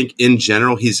just think in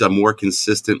general, he's a more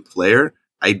consistent player.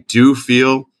 I do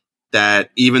feel that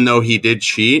even though he did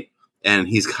cheat and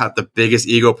he's got the biggest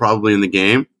ego probably in the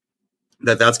game,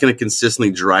 that's going to consistently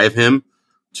drive him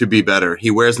to be better. He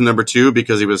wears the number 2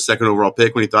 because he was second overall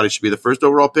pick when he thought he should be the first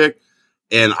overall pick.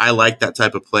 And I like that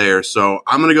type of player. So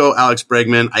I'm going to go Alex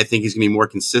Bregman. I think he's going to be more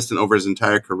consistent over his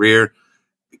entire career.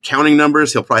 Counting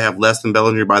numbers, he'll probably have less than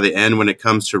Bellinger by the end when it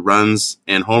comes to runs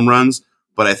and home runs.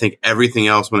 But I think everything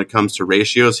else, when it comes to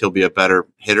ratios, he'll be a better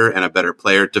hitter and a better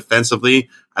player. Defensively,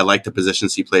 I like the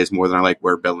positions he plays more than I like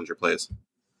where Bellinger plays.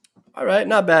 All right,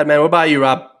 not bad, man. What about you,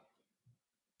 Rob?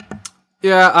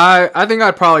 Yeah, I think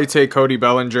I'd probably take Cody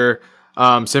Bellinger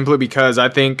simply because I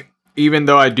think even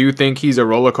though I do think he's a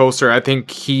roller coaster, I think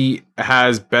he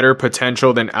has better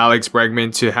potential than Alex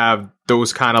Bregman to have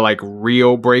those kind of like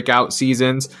real breakout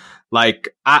seasons.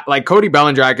 like Cody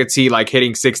Bellinger, I could see like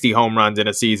hitting 60 home runs in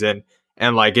a season,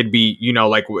 and like it'd be, you know,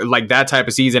 like that type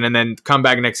of season, and then come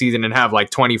back next season and have like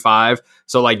 25.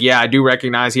 So like, yeah, I do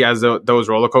recognize he has those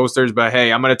roller coasters, but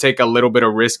hey, I'm gonna take a little bit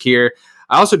of risk here.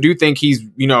 I also do think he's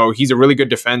a really good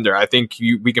defender. I think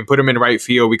we can put him in right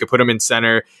field. We could put him in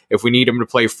center if we need him to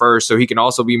play first, so he can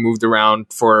also be moved around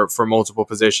for multiple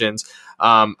positions.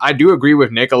 I do agree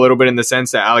with Nick a little bit in the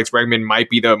sense that Alex Bregman might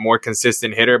be the more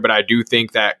consistent hitter, but I do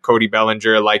think that Cody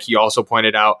Bellinger, like he also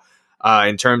pointed out,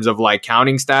 in terms of like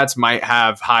counting stats, might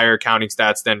have higher counting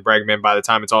stats than Bregman by the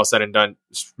time it's all said and done,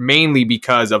 mainly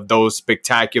because of those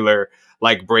spectacular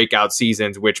like breakout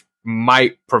seasons, which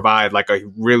might provide like a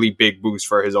really big boost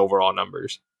for his overall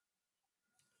numbers.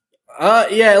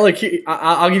 Yeah, look,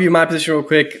 I'll give you my position real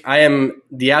quick. I am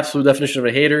the absolute definition of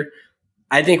a hater.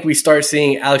 I think we start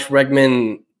seeing Alex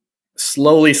Bregman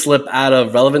slowly slip out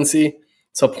of relevancy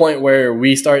to a point where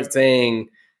we start saying,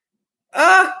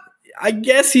 I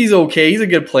guess he's okay. He's a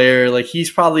good player. Like,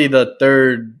 he's probably the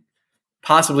third,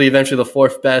 possibly eventually the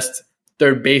fourth best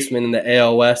third baseman in the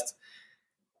AL West.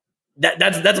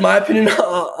 That's my opinion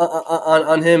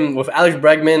on him. With Alex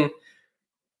Bregman,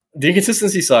 the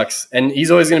inconsistency sucks, and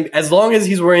he's always going to be, as long as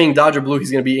he's wearing Dodger blue,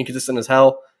 he's going to be inconsistent as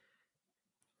hell.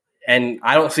 And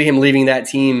I don't see him leaving that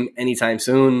team anytime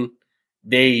soon.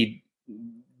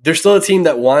 They're still a team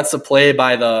that wants to play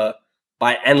by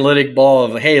analytic ball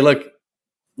of, hey, look,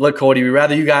 Cody, we'd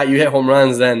rather you hit home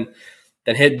runs than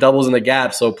hit doubles in the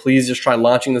gap. So please just try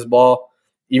launching this ball,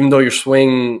 even though your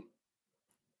swing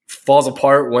falls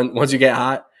apart once you get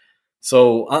hot.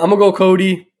 So I'm gonna go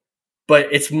Cody, but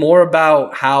it's more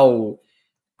about how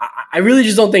I really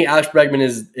just don't think Alex Bregman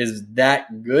is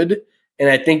that good, and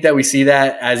I think that we see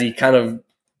that as he kind of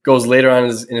goes later on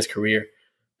in his career,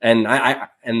 and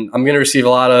I'm gonna receive a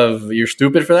lot of "you're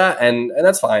stupid" for that, and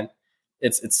that's fine.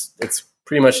 It's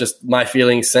pretty much just my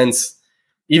feelings since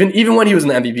even when he was in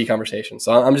the MVP conversation.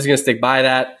 So I'm just gonna stick by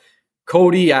that.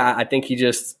 Cody, I think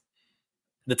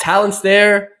the talent's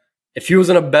there. If he was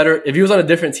on a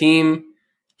different team,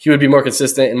 he would be more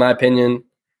consistent, in my opinion.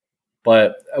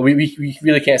 But we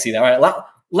really can't see that. All right,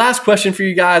 last question for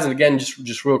you guys, and again,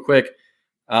 just real quick.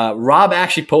 Rob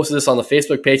actually posted this on the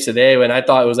Facebook page today, when I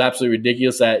thought it was absolutely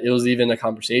ridiculous that it was even a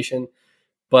conversation.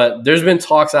 But there's been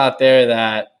talks out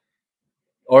there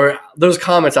or there's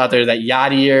comments out there that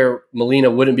Yadier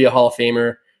Molina wouldn't be a Hall of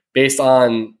Famer based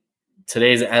on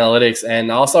today's analytics.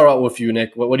 And I'll start out with you,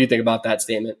 Nick. What do you think about that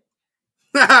statement?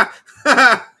 That's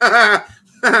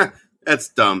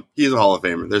dumb. He's a Hall of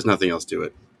Famer. There's nothing else to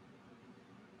it.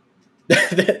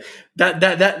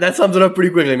 that sums it up pretty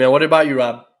quickly, man. What about you,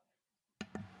 Rob?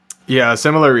 Yeah,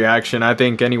 similar reaction. I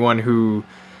think anyone who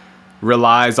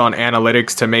relies on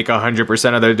analytics to make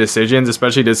 100% of their decisions,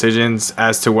 especially decisions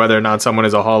as to whether or not someone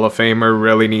is a Hall of Famer,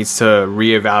 really needs to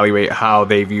reevaluate how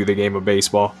they view the game of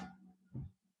baseball.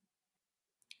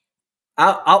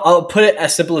 I'll put it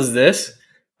as simple as this.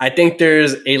 I think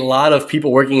there's a lot of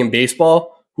people working in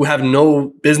baseball who have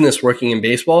no business working in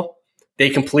baseball. They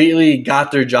completely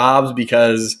got their jobs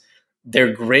because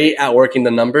they're great at working the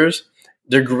numbers.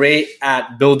 They're great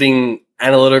at building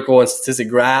analytical and statistic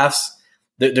graphs.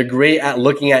 They're great at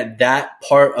looking at that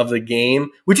part of the game,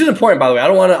 which is important, by the way. I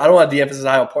don't want to de-emphasize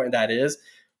how important that is,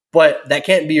 but that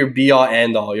can't be your be-all,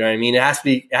 end-all. You know what I mean? It has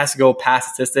to go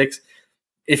past statistics.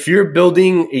 If you're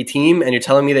building a team and you're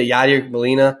telling me that Yadier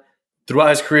Molina throughout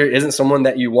his career isn't someone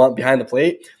that you want behind the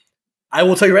plate, I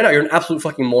will tell you right now, you're an absolute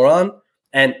fucking moron,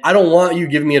 and I don't want you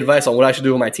giving me advice on what I should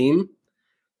do with my team.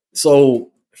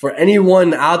 So for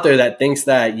anyone out there that thinks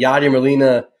that Yadier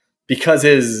Molina, because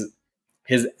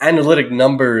his analytic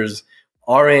numbers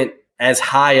aren't as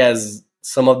high as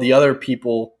some of the other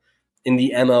people in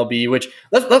the MLB, which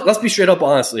let's be straight up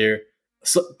honest here.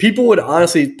 So people would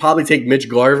honestly probably take Mitch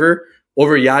Garver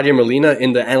over Yadier Molina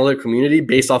in the analytic community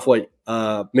based off what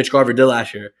Mitch Garver did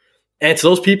last year. And to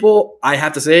those people, I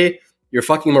have to say, you're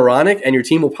fucking moronic, and your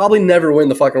team will probably never win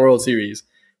the fucking World Series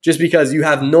just because you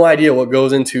have no idea what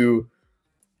goes into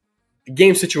a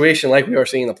game situation like we are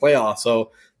seeing in the playoffs.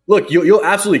 So, look, you'll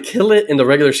absolutely kill it in the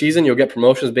regular season. You'll get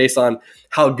promotions based on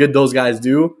how good those guys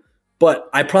do. But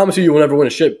I promise you will never win a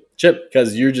chip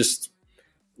because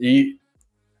I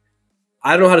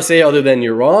don't know how to say it other than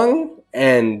you're wrong,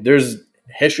 and there's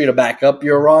history to back up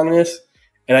your wrongness.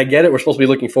 And I get it. We're supposed to be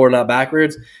looking forward, not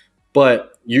backwards. But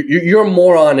you're a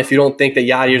moron if you don't think that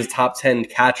Yadier is a top 10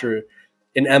 catcher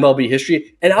in MLB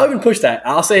history. And I'll even push that.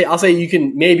 I'll say you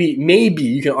can maybe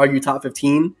you can argue top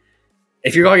 15.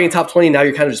 If you're arguing top 20, now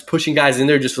you're kind of just pushing guys in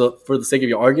there just for the sake of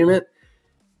your argument.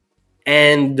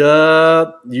 and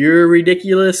you're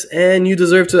ridiculous, and you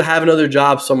deserve to have another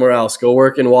job somewhere else. Go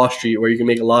work in Wall Street where you can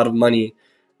make a lot of money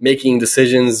making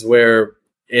decisions where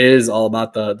it is all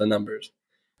about the numbers.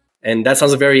 And that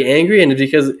sounds very angry, and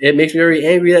because it makes me very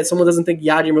angry that someone doesn't think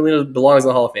Yadier Molina belongs in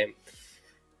the Hall of Fame.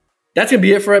 That's going to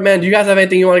be it for it, man. Do you guys have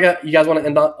anything you guys want to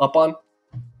end up on?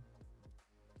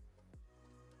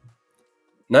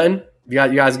 Nothing? You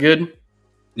guys good?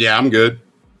 Yeah, I'm good.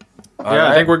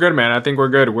 I think we're good, man. I think we're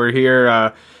good. We're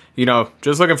here,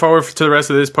 just looking forward to the rest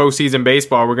of this postseason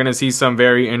baseball. We're going to see some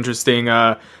very interesting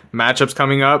matchups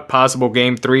coming up, possible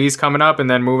game 3s coming up, and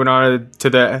then moving on to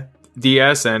the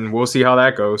DS, and we'll see how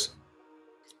that goes.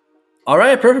 All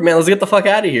right, perfect, man. Let's get the fuck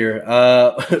out of here.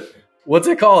 What's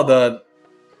it called? The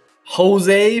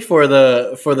Jose for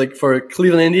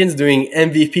Cleveland Indians doing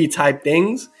MVP type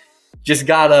things. Just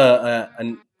got a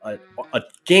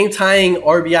game tying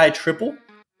RBI triple.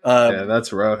 Yeah,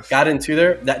 that's rough. Got into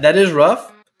there. That is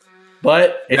rough.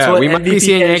 But it's we might be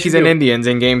seeing Yankees and do. Indians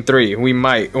in game 3. We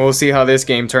might. We'll see how this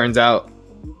game turns out.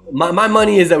 My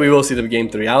money is that we will see them game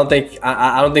 3. I don't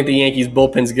think the Yankees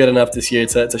bullpen's good enough this year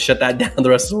to shut that down the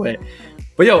rest of the way.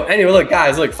 But anyway, look,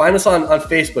 guys, find us on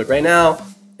Facebook right now.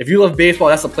 If you love baseball,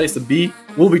 that's the place to be.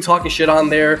 We'll be talking shit on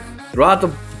there throughout the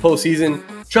postseason.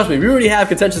 Trust me, we already have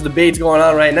contentious debates going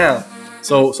on right now.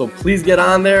 So please get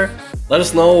on there. Let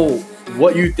us know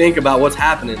what you think about what's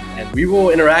happening, and we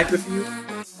will interact with you.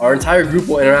 Our entire group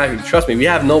will interact with you. Trust me, we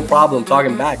have no problem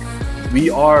talking back. We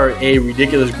are a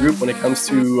ridiculous group when it comes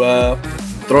to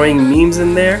throwing memes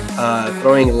in there,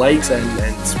 throwing likes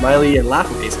and smiley and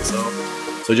laughing faces.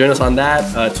 So join us on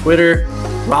that. Twitter,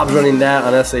 Rob's running that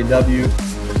on SAW.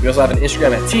 We also have an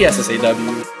Instagram at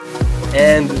TSSAW.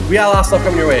 And we got a lot of stuff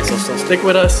coming your way, so stick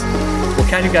with us. We'll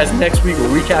catch you guys next week.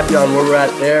 We'll recap you on where we're at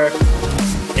there.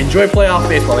 Enjoy playoff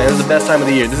baseball, man. This is the best time of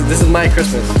the year. This is my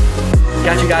Christmas.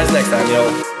 Catch you guys next time, yo.